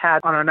disgrace has had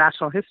on our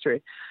national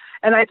history.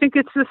 And I think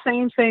it's the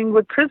same thing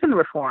with prison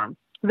reform,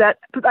 that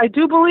I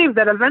do believe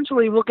that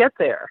eventually we'll get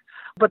there,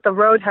 but the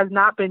road has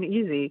not been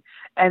easy,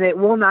 and it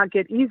will not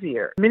get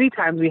easier. Many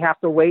times we have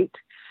to wait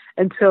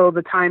until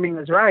the timing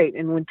is right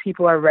and when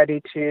people are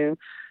ready to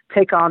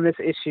take on this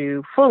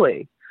issue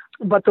fully.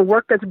 But the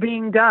work that's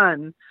being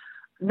done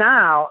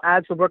now,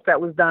 as the work that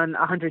was done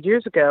 100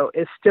 years ago,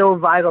 is still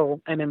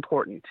vital and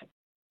important.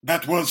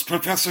 That was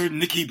Professor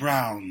Nikki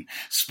Brown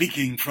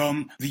speaking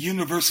from the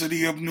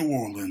University of New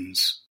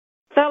Orleans.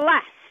 The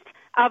last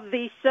of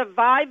the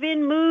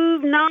surviving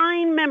Move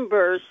 9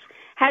 members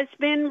has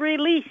been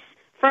released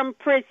from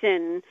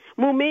prison.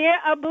 Mumia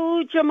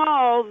Abu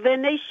Jamal, the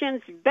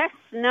nation's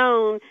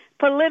best-known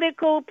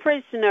political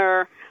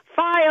prisoner,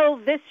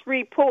 filed this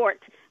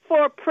report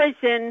for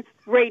Prison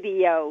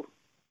Radio.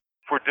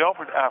 For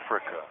Delbert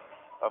Africa,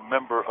 a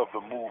member of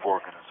the MOVE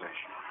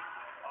organization,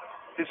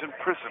 his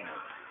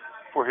imprisonment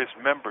for his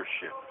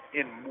membership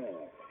in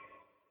MOVE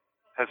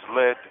has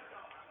led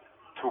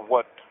to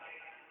what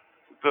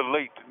the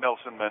late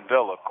Nelson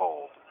Mandela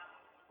called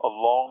a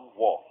long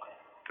walk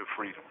to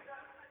freedom.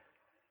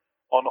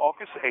 On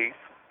August 8th,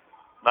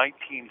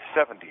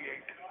 1978,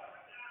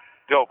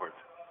 Delbert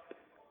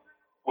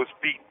was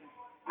beaten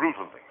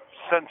brutally,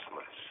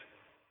 senseless.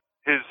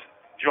 His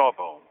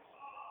jawbone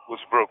was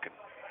broken.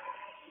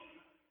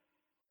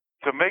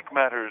 To make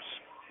matters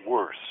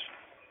worse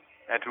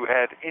and to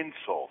add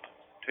insult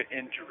to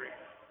injury,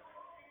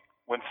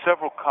 when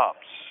several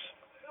cops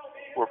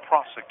were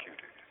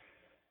prosecuted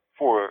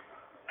for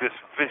this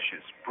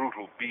vicious,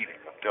 brutal beating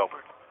of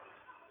Delbert,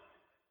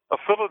 a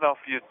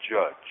Philadelphia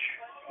judge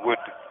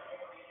would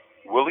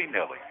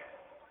willy-nilly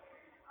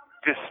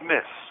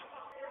dismiss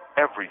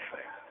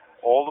everything,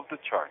 all of the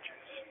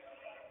charges,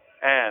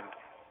 and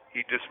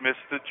he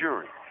dismissed the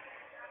jury,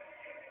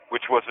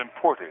 which was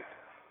imported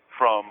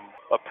from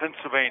a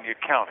Pennsylvania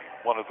county,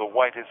 one of the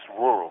whitest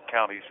rural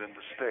counties in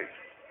the state,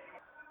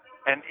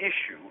 and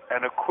issue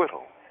an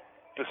acquittal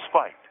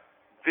despite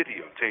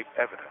videotape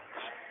evidence.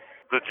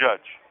 The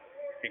judge,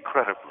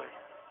 incredibly,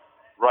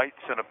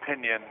 writes an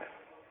opinion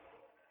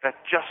that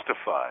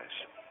justifies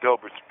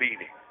Delbert's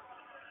beating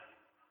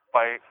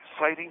by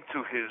citing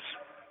to his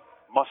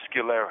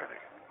muscularity.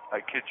 I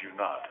kid you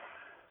not.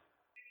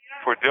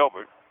 For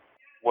Delbert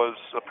was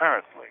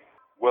apparently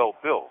well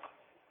built,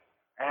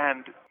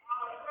 and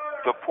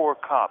the poor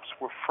cops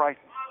were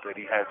frightened that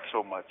he had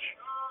so much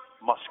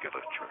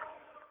musculature.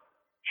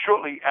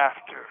 Shortly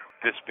after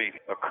this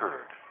meeting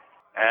occurred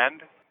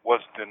and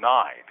was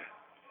denied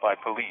by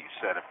police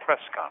at a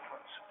press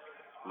conference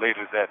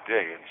later that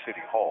day in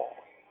City Hall,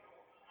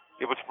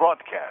 it was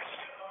broadcast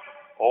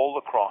all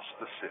across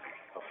the city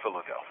of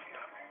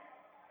Philadelphia.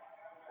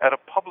 At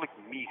a public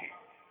meeting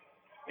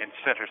in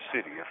Center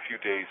City a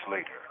few days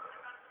later,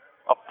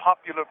 a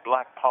popular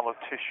black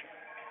politician,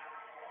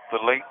 the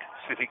late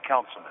city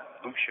councilman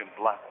Lucian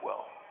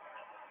Blackwell,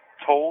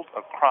 told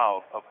a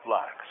crowd of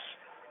blacks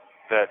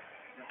that,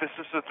 this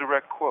is a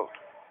direct quote,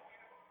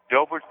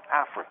 Delbert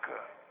Africa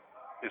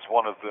is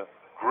one of the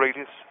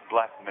greatest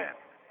black men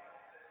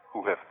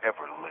who have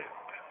ever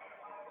lived.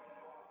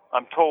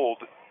 I'm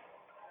told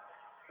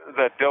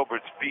that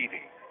Delbert's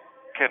beating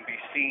can be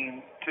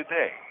seen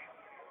today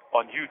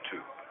on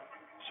YouTube,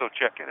 so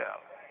check it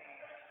out.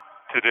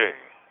 Today,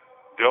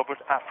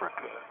 Delbert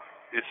Africa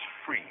is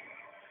free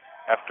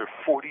after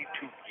 42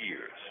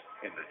 years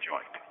in the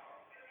joint.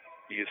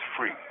 He is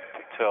free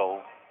to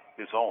tell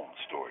his own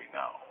story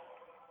now.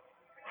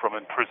 From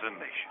Imprisoned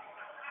Nation,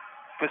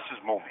 this is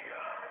Mumia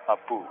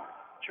Abu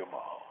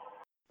Jamal.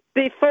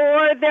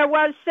 Before there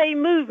was a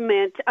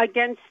movement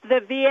against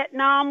the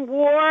Vietnam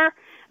War,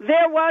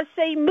 there was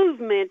a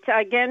movement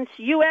against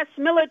U.S.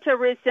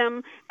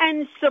 militarism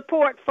and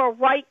support for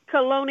white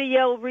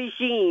colonial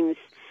regimes.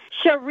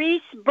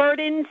 Charisse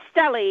Burden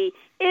Stelly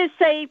is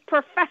a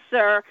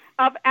professor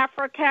of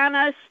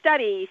Africana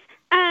Studies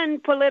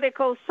and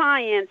Political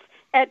Science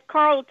at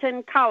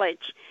Carleton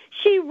College.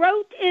 She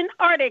wrote an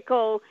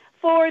article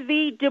for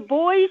the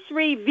Dubois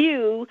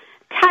Review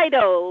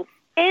titled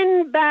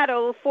In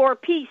Battle for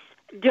Peace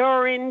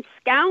During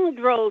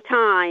Scoundrel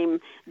Time,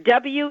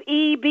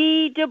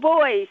 W.E.B. Du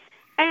Bois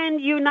and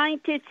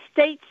United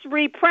States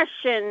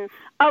Repression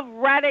of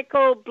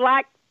Radical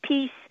Black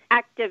Peace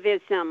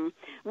Activism.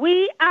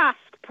 We asked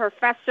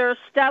Professor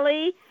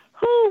Stelly,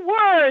 who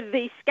were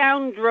the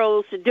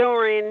scoundrels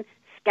during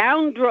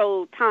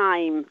Scoundrel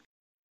Time?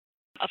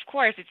 Of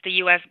course, it's the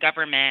U.S.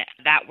 government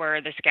that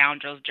were the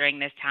scoundrels during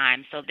this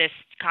time. So this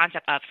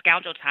concept of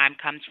scoundrel time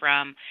comes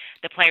from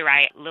the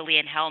playwright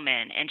Lillian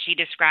Hellman, and she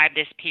described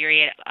this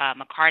period of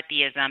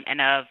McCarthyism and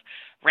of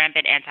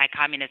rampant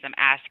anti-communism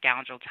as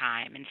scoundrel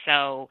time. And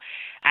so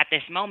at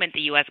this moment,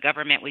 the U.S.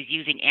 government was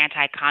using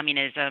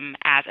anti-communism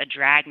as a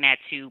dragnet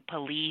to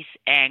police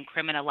and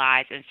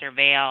criminalize and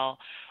surveil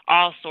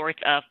all sorts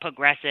of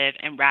progressive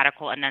and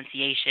radical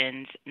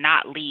enunciations,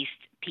 not least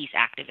peace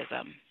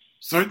activism.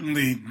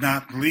 Certainly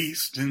not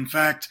least. In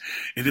fact,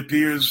 it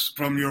appears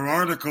from your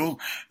article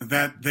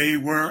that they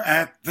were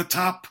at the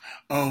top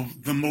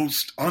of the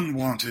most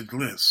unwanted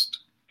list.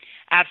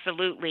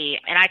 Absolutely.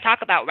 And I talk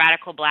about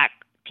radical black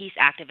peace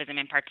activism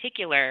in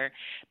particular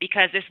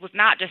because this was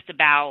not just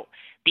about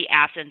the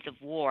absence of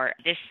war.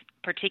 This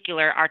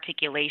particular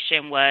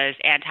articulation was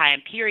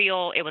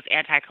anti-imperial, it was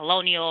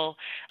anti-colonial,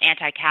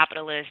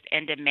 anti-capitalist,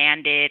 and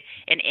demanded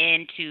an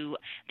end to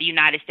the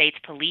United States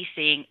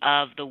policing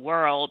of the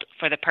world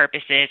for the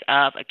purposes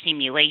of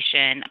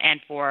accumulation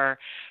and for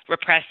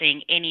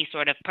repressing any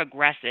sort of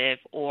progressive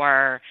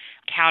or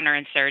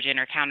counterinsurgent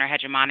or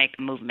counter-hegemonic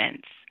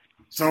movements.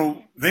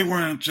 So they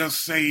weren't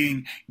just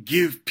saying,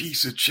 give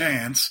peace a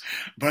chance,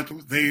 but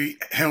they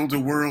held a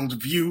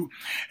world view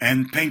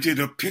and painted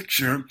a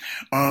picture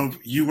of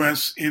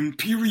U.S.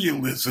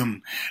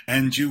 imperialism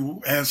and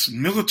U.S.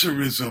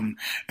 militarism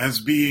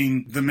as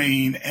being the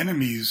main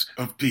enemies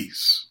of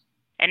peace.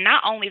 And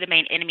not only the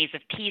main enemies of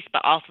peace,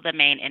 but also the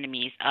main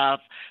enemies of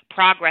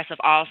progress of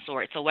all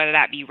sorts. So whether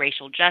that be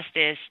racial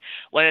justice,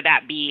 whether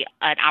that be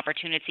an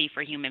opportunity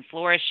for human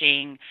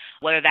flourishing,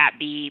 whether that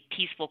be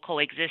peaceful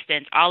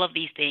coexistence, all of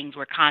these things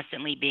were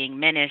constantly being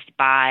menaced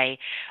by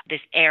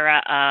this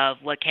era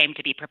of what came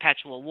to be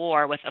perpetual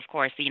war with, of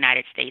course, the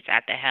United States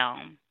at the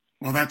helm.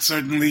 Well, that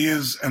certainly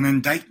is an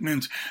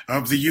indictment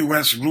of the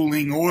U.S.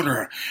 ruling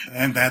order,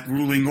 and that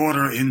ruling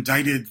order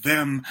indicted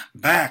them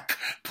back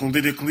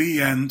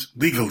politically and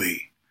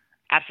legally.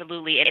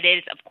 Absolutely. It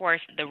is, of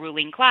course, the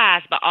ruling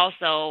class, but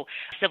also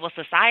civil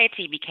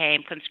society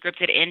became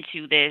conscripted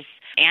into this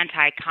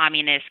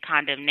anti-communist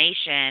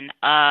condemnation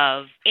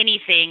of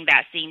anything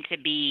that seemed to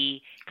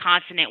be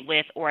consonant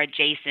with or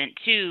adjacent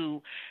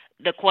to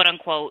the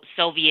quote-unquote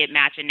Soviet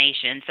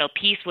machination. So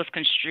peace was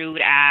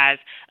construed as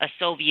a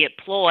Soviet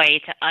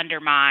ploy to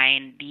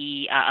undermine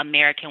the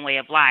American way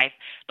of life.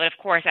 But of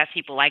course, as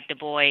people like Du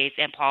Bois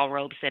and Paul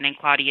Robeson and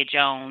Claudia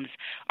Jones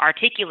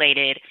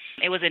articulated,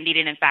 it was indeed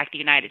and in fact the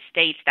United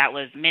States that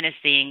was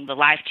menacing the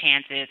life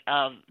chances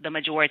of the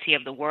majority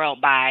of the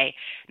world by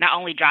not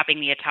only dropping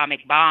the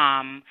atomic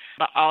bomb,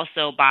 but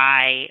also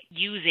by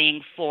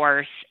using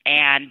force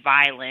and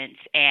violence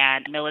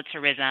and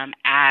militarism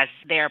as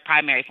their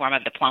primary form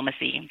of diplomacy.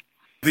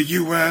 The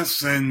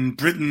U.S. and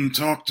Britain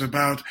talked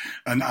about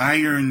an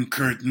iron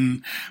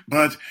curtain,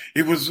 but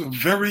it was a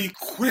very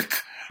quick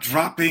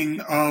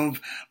dropping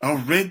of a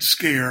Red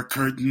Scare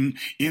curtain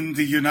in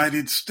the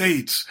United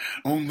States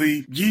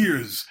only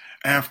years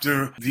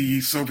after the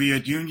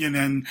Soviet Union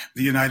and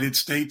the United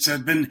States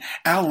had been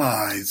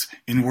allies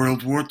in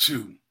World War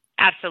II.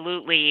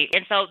 Absolutely.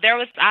 And so there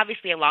was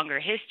obviously a longer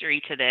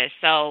history to this.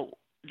 So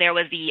there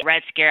was the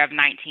Red Scare of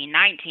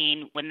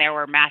 1919 when there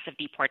were massive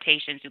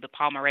deportations through the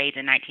Palmer raids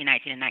in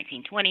 1919 and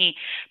 1920,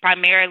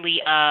 primarily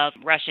of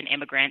Russian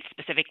immigrants,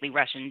 specifically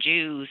Russian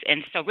Jews.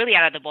 And so really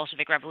out of the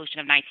Bolshevik Revolution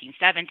of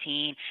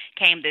 1917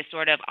 came this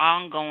sort of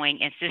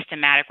ongoing and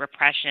systematic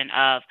repression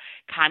of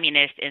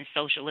communist and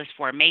socialist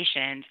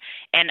formations.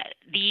 And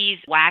these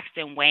waxed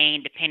and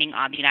waned depending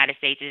on the United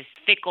States'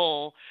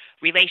 fickle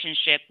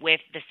relationship with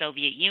the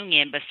Soviet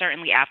Union, but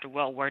certainly after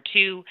World War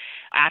II,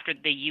 after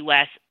the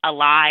U.S.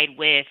 allied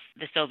with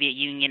the Soviet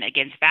Union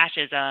against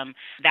fascism,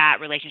 that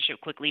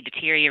relationship quickly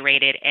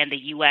deteriorated, and the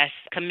U.S.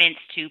 commenced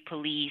to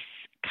police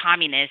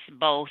communists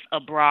both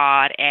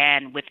abroad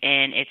and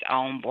within its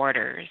own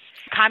borders.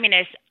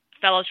 Communists,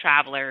 fellow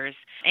travelers,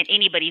 and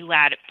anybody who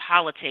had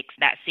politics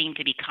that seemed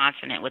to be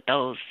consonant with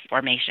those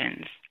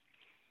formations.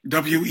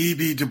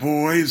 W.E.B. Du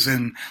Bois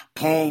and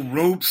Paul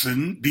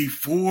Robeson,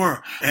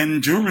 before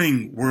and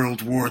during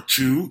World War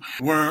II,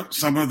 were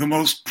some of the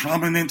most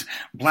prominent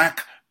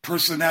Black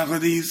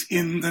personalities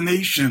in the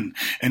nation.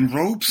 And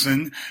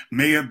Robeson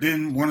may have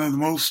been one of the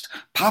most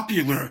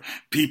popular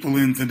people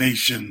in the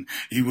nation.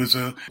 He was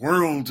a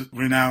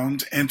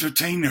world-renowned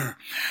entertainer.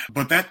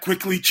 But that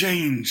quickly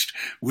changed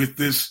with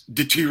this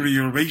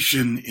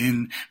deterioration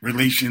in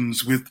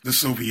relations with the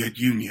Soviet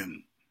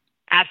Union.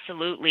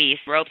 Absolutely.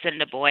 Robeson and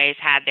Du Bois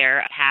had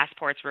their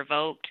passports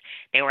revoked.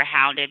 They were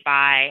hounded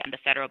by the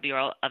Federal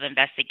Bureau of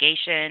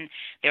Investigation.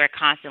 They were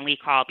constantly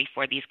called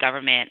before these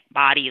government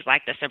bodies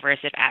like the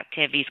Subversive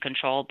Activities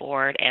Control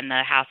Board and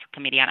the House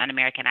Committee on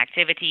Un-American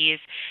Activities.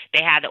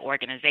 They had the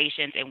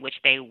organizations in which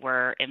they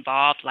were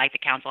involved, like the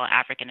Council on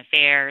African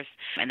Affairs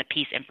and the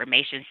Peace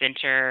Information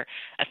Center,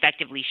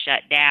 effectively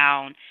shut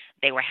down.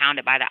 They were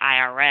hounded by the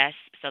IRS.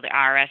 So the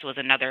IRS was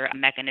another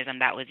mechanism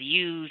that was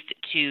used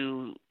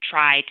to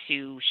try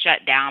to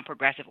shut down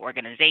progressive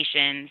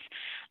organizations.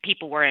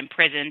 People were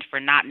imprisoned for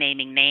not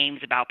naming names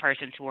about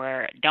persons who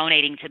were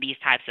donating to these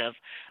types of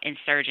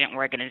insurgent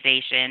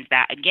organizations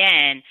that,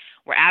 again,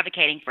 were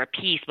advocating for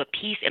peace, but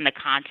peace in the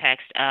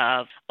context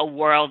of a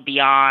world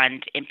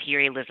beyond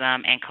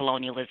imperialism and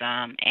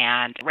colonialism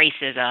and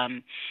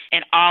racism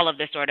and all of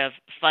the sort of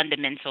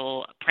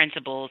fundamental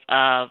principles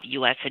of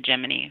U.S.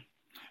 hegemony.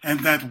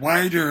 And that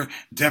wider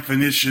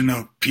definition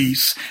of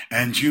peace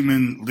and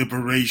human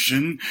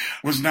liberation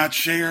was not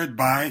shared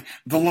by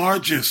the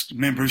largest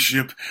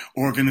membership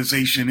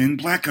organization in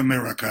Black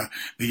America,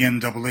 the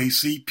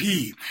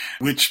NAACP,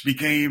 which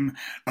became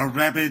a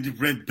rabid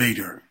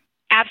redbaiter.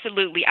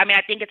 Absolutely. I mean,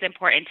 I think it's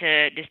important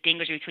to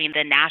distinguish between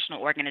the national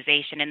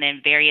organization and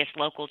then various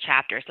local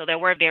chapters. So there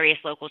were various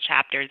local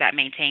chapters that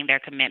maintained their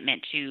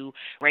commitment to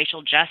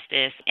racial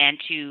justice and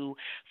to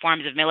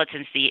forms of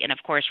militancy. And of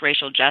course,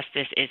 racial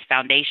justice is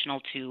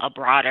foundational to a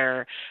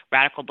broader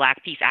radical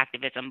Black peace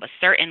activism. But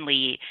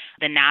certainly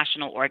the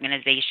national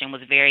organization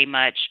was very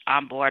much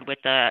on board with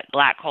the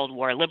Black Cold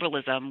War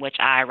liberalism, which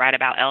I write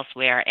about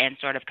elsewhere, and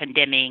sort of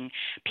condemning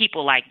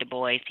people like Du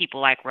Bois, people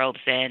like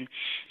Robeson,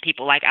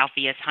 people like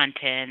Alpheus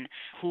Hunton,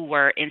 who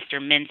were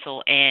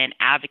instrumental in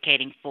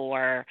advocating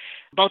for,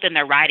 both in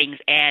their writings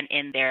and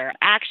in their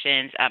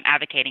actions,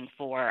 advocating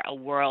for a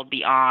world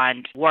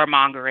beyond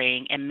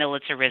warmongering and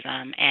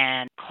militarism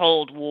and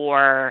Cold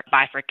War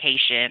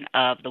bifurcation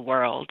of the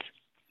world.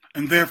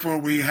 And therefore,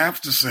 we have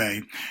to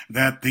say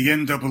that the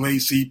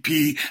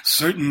NAACP,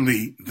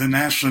 certainly the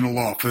national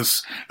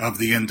office of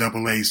the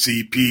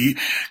NAACP,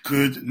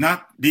 could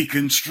not be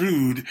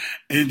construed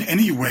in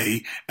any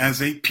way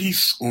as a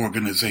peace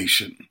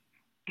organization.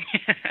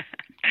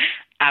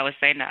 I would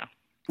say no.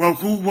 Well,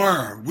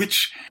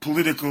 which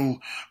political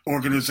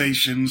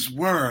organizations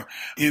were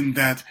in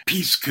that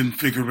peace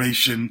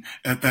configuration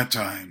at that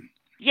time?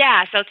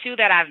 Yeah, so two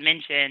that I've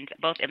mentioned,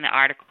 both in the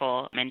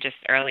article and just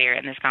earlier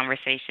in this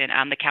conversation,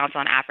 the Council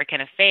on African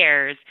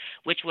Affairs,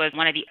 which was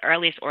one of the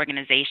earliest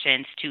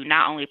organizations to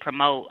not only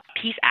promote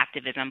peace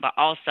activism, but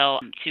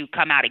also to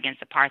come out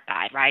against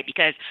apartheid, right?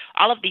 Because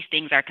all of these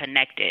things are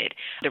connected.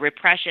 The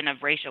repression of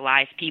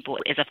racialized people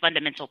is a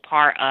fundamental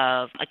part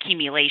of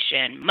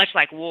accumulation, much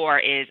like war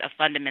is a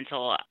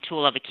fundamental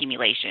tool of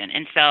accumulation.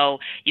 And so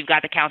you've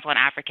got the Council on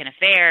African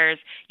Affairs,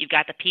 you've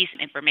got the Peace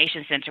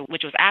Information Center,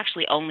 which was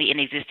actually only in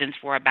existence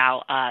for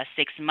about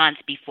 6 months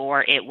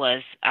before it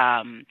was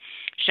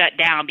shut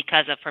down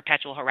because of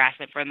perpetual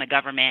harassment from the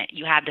government.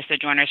 You have the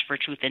Sojourners for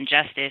Truth and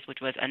Justice, which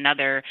was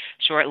another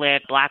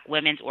short-lived Black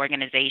women's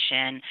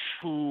organization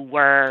who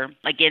were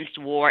against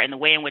war and the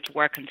way in which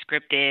war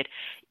conscripted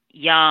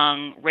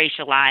young,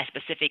 racialized,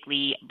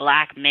 specifically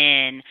Black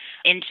men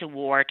into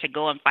war to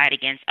go and fight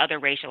against other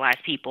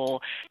racialized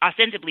people,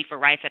 ostensibly for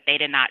rights that they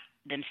did not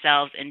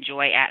themselves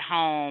enjoy at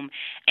home,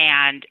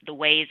 and the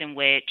ways in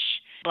which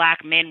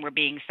Black men were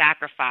being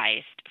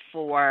sacrificed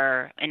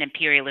for an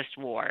imperialist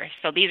war.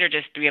 So these are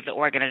just three of the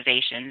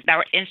organizations that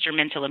were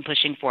instrumental in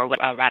pushing forward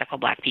radical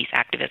Black peace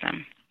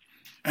activism.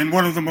 And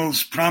one of the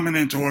most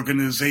prominent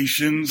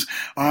organizations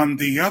on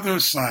the other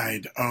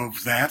side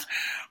of that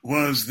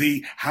was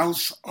the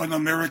House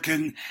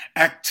Un-American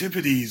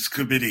Activities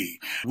Committee,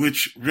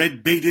 which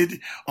red-baited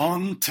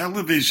on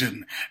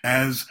television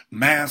as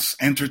mass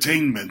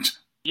entertainment.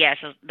 Yeah,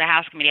 so the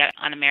House Committee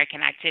on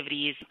American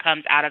Activities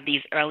comes out of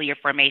these earlier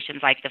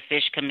formations like the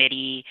Fish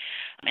Committee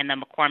and the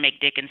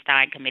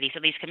McCormick-Dickenstein Committee. So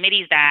these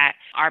committees that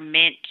are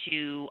meant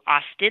to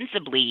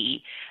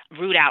ostensibly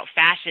root out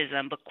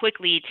fascism, but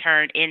quickly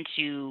turn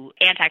into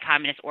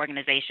anti-communist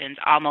organizations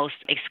almost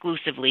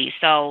exclusively.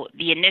 So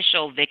the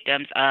initial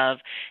victims of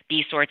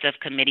these sorts of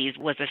committees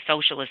was the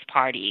Socialist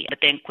Party, but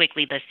then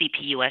quickly the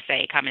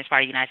CPUSA, Communist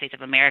Party of the United States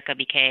of America,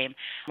 became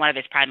one of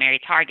its primary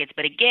targets.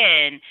 But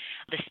again,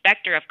 the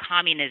specter of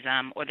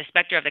communism or the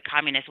specter of the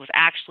communists was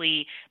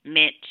actually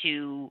meant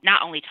to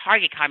not only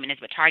target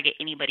communists, but target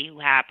anybody who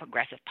had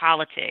progressive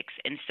politics.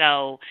 And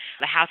so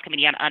the House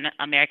Committee on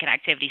American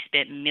Activities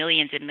spent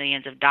millions and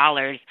millions of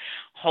dollars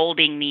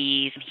holding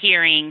these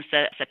hearings,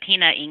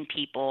 subpoenaing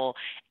people,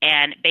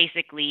 and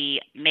basically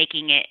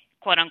making it,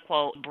 quote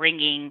unquote,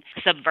 bringing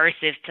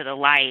subversives to the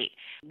light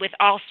with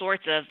all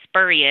sorts of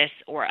spurious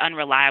or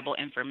unreliable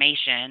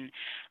information,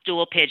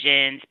 stool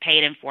pigeons,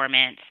 paid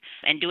informants,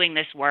 and doing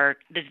this work,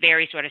 this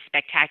very sort of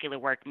spectacular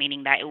work,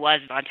 meaning that it was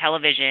on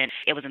television,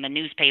 it was in the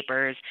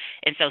newspapers,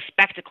 and so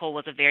spectacle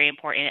was a very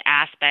important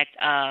aspect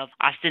of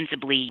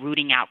ostensibly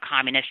rooting out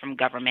communists from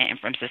government and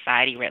from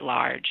society writ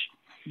large.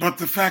 But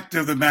the fact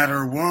of the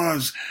matter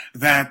was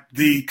that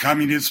the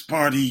Communist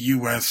Party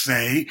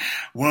USA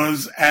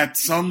was at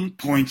some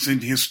points in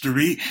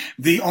history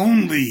the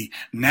only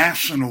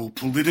national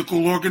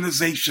political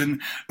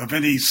organization of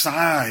any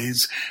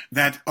size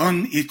that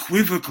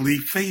unequivocally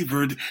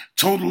favored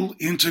total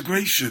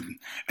integration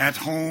at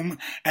home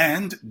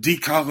and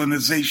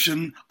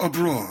decolonization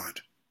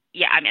abroad.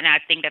 Yeah, I mean, I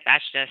think that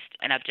that's just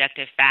an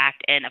objective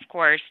fact. And of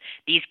course,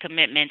 these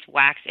commitments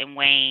wax and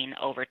wane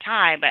over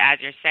time. But as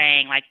you're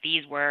saying, like,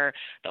 these were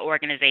the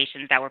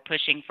organizations that were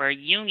pushing for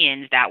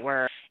unions that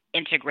were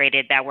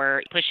integrated, that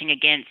were pushing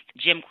against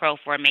Jim Crow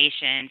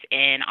formations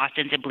in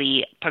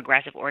ostensibly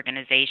progressive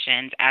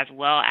organizations, as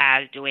well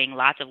as doing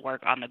lots of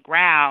work on the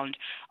ground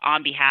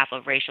on behalf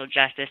of racial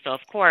justice. So,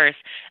 of course,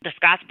 the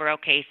Scottsboro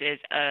case is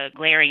a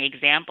glaring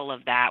example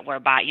of that,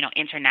 whereby,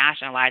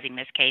 internationalizing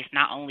this case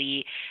not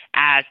only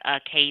as a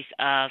case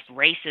of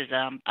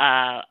racism,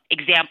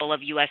 example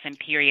of U.S.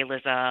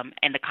 imperialism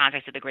in the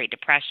context of the Great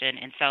Depression.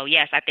 And so,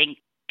 yes, I think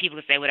people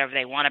can say whatever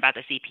they want about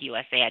the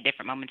CPUSA at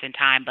different moments in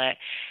time, but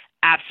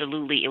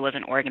absolutely, it was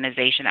an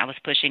organization that was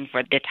pushing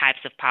for the types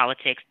of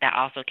politics that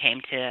also came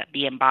to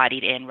be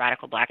embodied in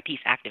radical Black peace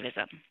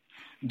activism.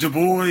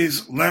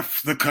 Dubois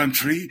left the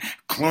country,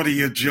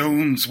 Claudia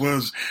Jones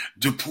was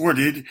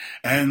deported,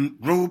 and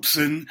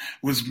Robeson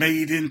was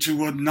made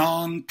into a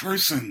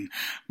non-person.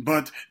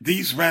 But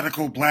these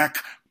radical Black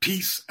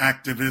peace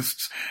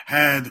activists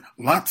had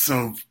lots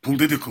of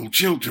political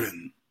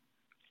children.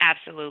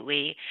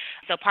 Absolutely.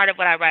 So part of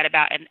what I write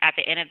about at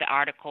the end of the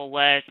article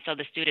was,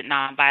 the Student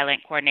Nonviolent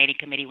Coordinating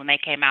Committee, when they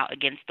came out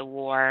against the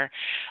war,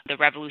 the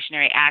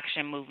Revolutionary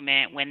Action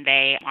Movement, when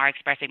they are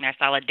expressing their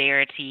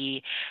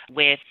solidarity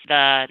with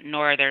the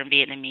Northern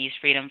Vietnamese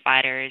freedom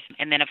fighters,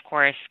 and then, of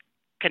course,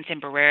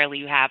 contemporarily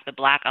you have the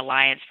Black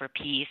Alliance for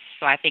Peace.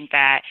 So I think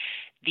that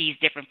these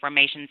different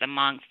formations,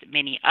 amongst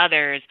many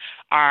others,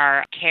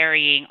 are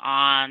carrying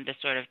on the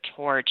sort of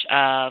torch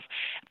of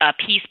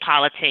peace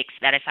politics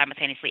that is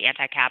simultaneously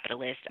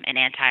anti-capitalist and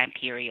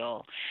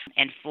anti-imperial,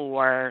 and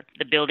for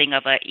the building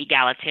of an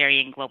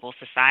egalitarian global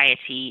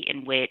society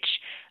in which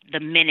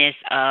the menace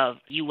of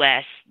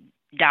U.S.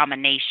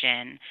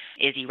 domination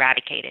is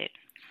eradicated.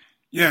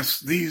 Yes,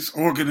 these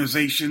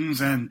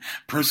organizations and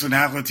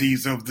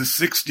personalities of the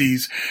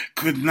 60s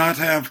could not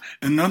have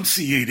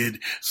enunciated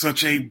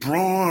such a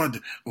broad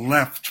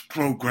left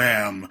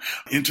program,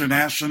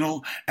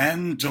 international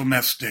and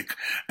domestic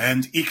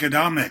and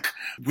economic,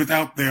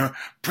 without their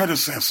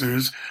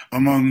predecessors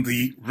among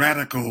the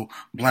radical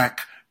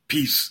Black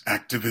peace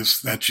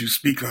activists that you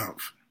speak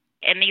of.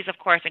 And these, of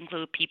course,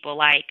 include people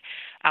like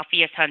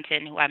Alpheus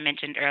Hunton, who I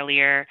mentioned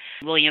earlier,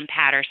 William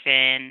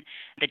Patterson,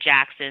 the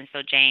Jacksons,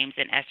 so James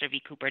and Esther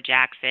V. Cooper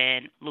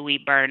Jackson, Louis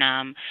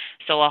Burnham,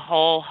 so a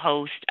whole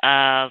host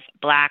of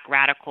Black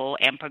radical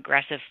and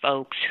progressive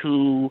folks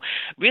who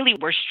really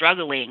were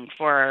struggling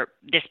for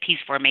this peace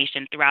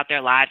formation throughout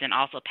their lives, and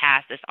also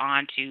passed this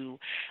on to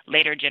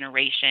later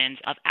generations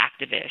of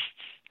activists.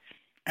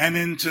 And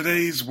in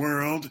today's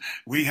world,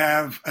 we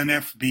have an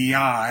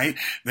FBI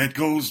that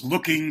goes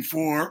looking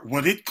for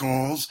what it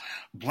calls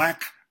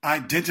Black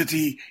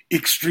identity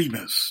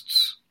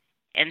extremists.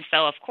 And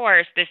so, of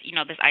course, this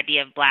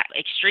idea of Black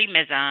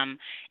extremism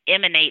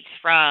emanates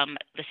from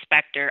the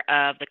specter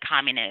of the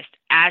communist,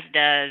 as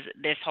does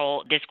this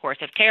whole discourse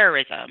of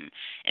terrorism.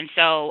 And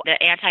so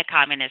the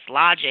anti-communist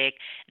logic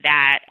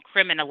that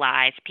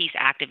criminalized peace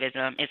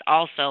activism is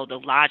also the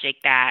logic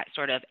that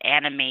sort of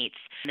animates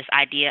this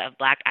idea of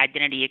Black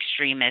identity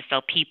extremists,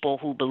 so people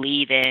who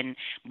believe in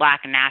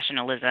Black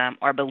nationalism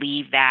or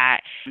believe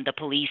that the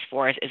police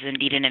force is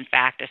indeed and in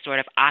fact a sort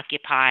of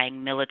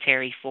occupying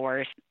military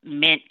force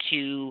meant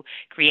to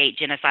create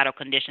genocidal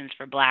conditions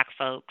for Black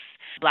folks.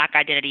 Black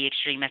identity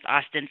extremists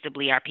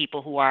ostensibly are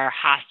people who are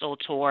hostile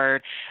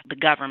toward the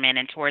government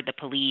and toward the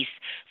police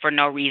for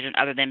no reason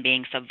other than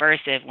being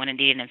subversive, when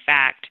indeed and in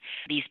fact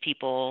these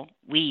people,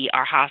 we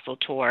are hostile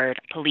toward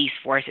police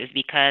forces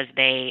because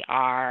they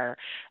are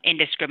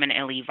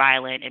indiscriminately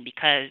violent and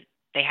because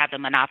they have the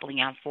monopoly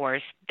on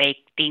force. They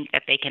think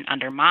that they can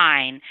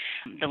undermine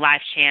the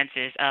life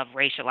chances of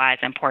racialized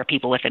and poor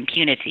people with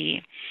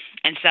impunity.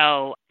 And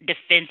so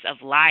defense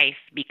of life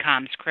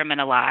becomes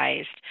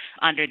criminalized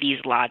under these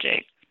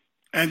logics.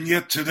 And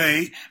yet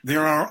today,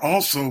 there are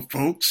also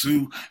folks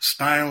who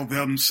style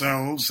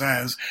themselves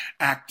as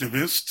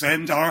activists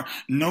and are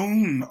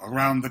known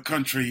around the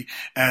country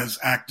as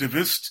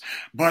activists,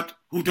 but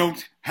who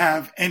don't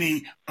have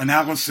any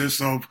analysis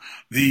of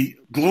the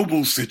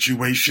global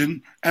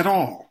situation at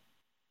all.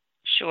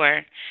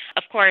 Sure.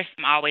 Of course,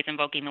 I'm always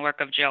invoking the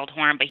work of Gerald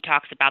Horne, but he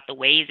talks about the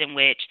ways in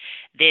which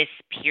this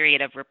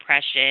period of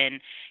repression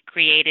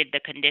created the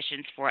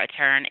conditions for a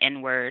turn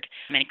inward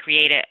and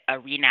created a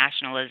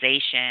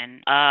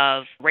renationalization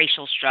of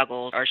racial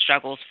struggles or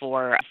struggles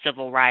for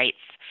civil rights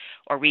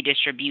or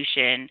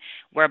redistribution,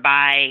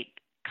 whereby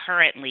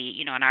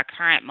currently, in our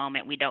current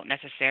moment, we don't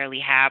necessarily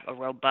have a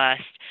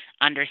robust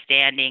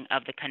understanding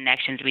of the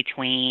connections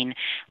between,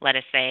 let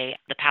us say,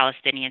 the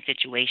Palestinian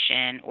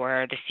situation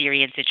or the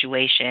Syrian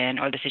situation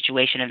or the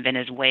situation in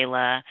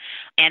Venezuela,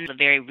 and the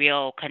very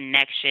real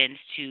connections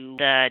to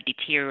the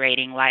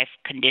deteriorating life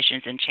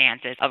conditions and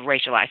chances of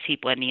racialized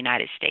people in the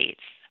United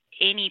States.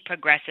 Any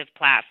progressive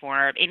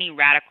platform, any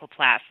radical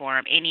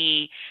platform,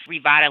 any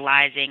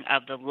revitalizing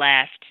of the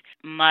left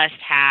must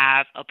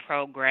have a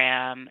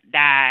program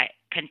that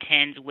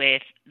contends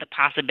with the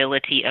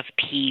possibility of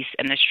peace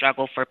and the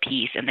struggle for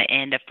peace and the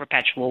end of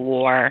perpetual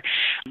war,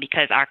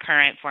 because our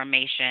current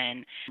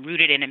formation,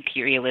 rooted in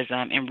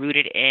imperialism and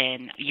rooted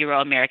in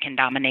Euro-American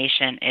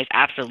domination, is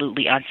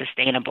absolutely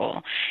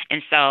unsustainable.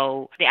 And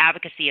so the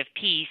advocacy of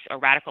peace or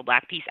radical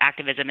Black peace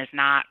activism is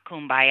not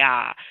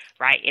kumbaya,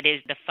 right? It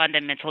is the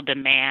fundamental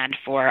demand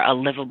for a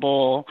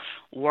livable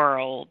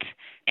world,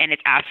 and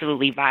it's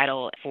absolutely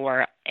vital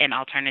for an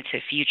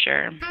alternative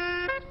future.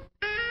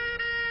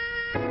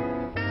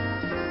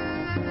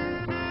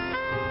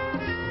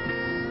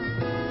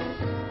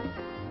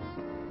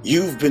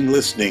 You've been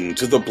listening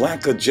to the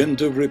Black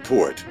Agenda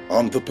Report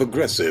on the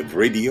Progressive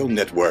Radio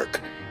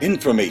Network.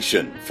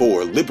 Information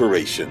for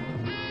liberation.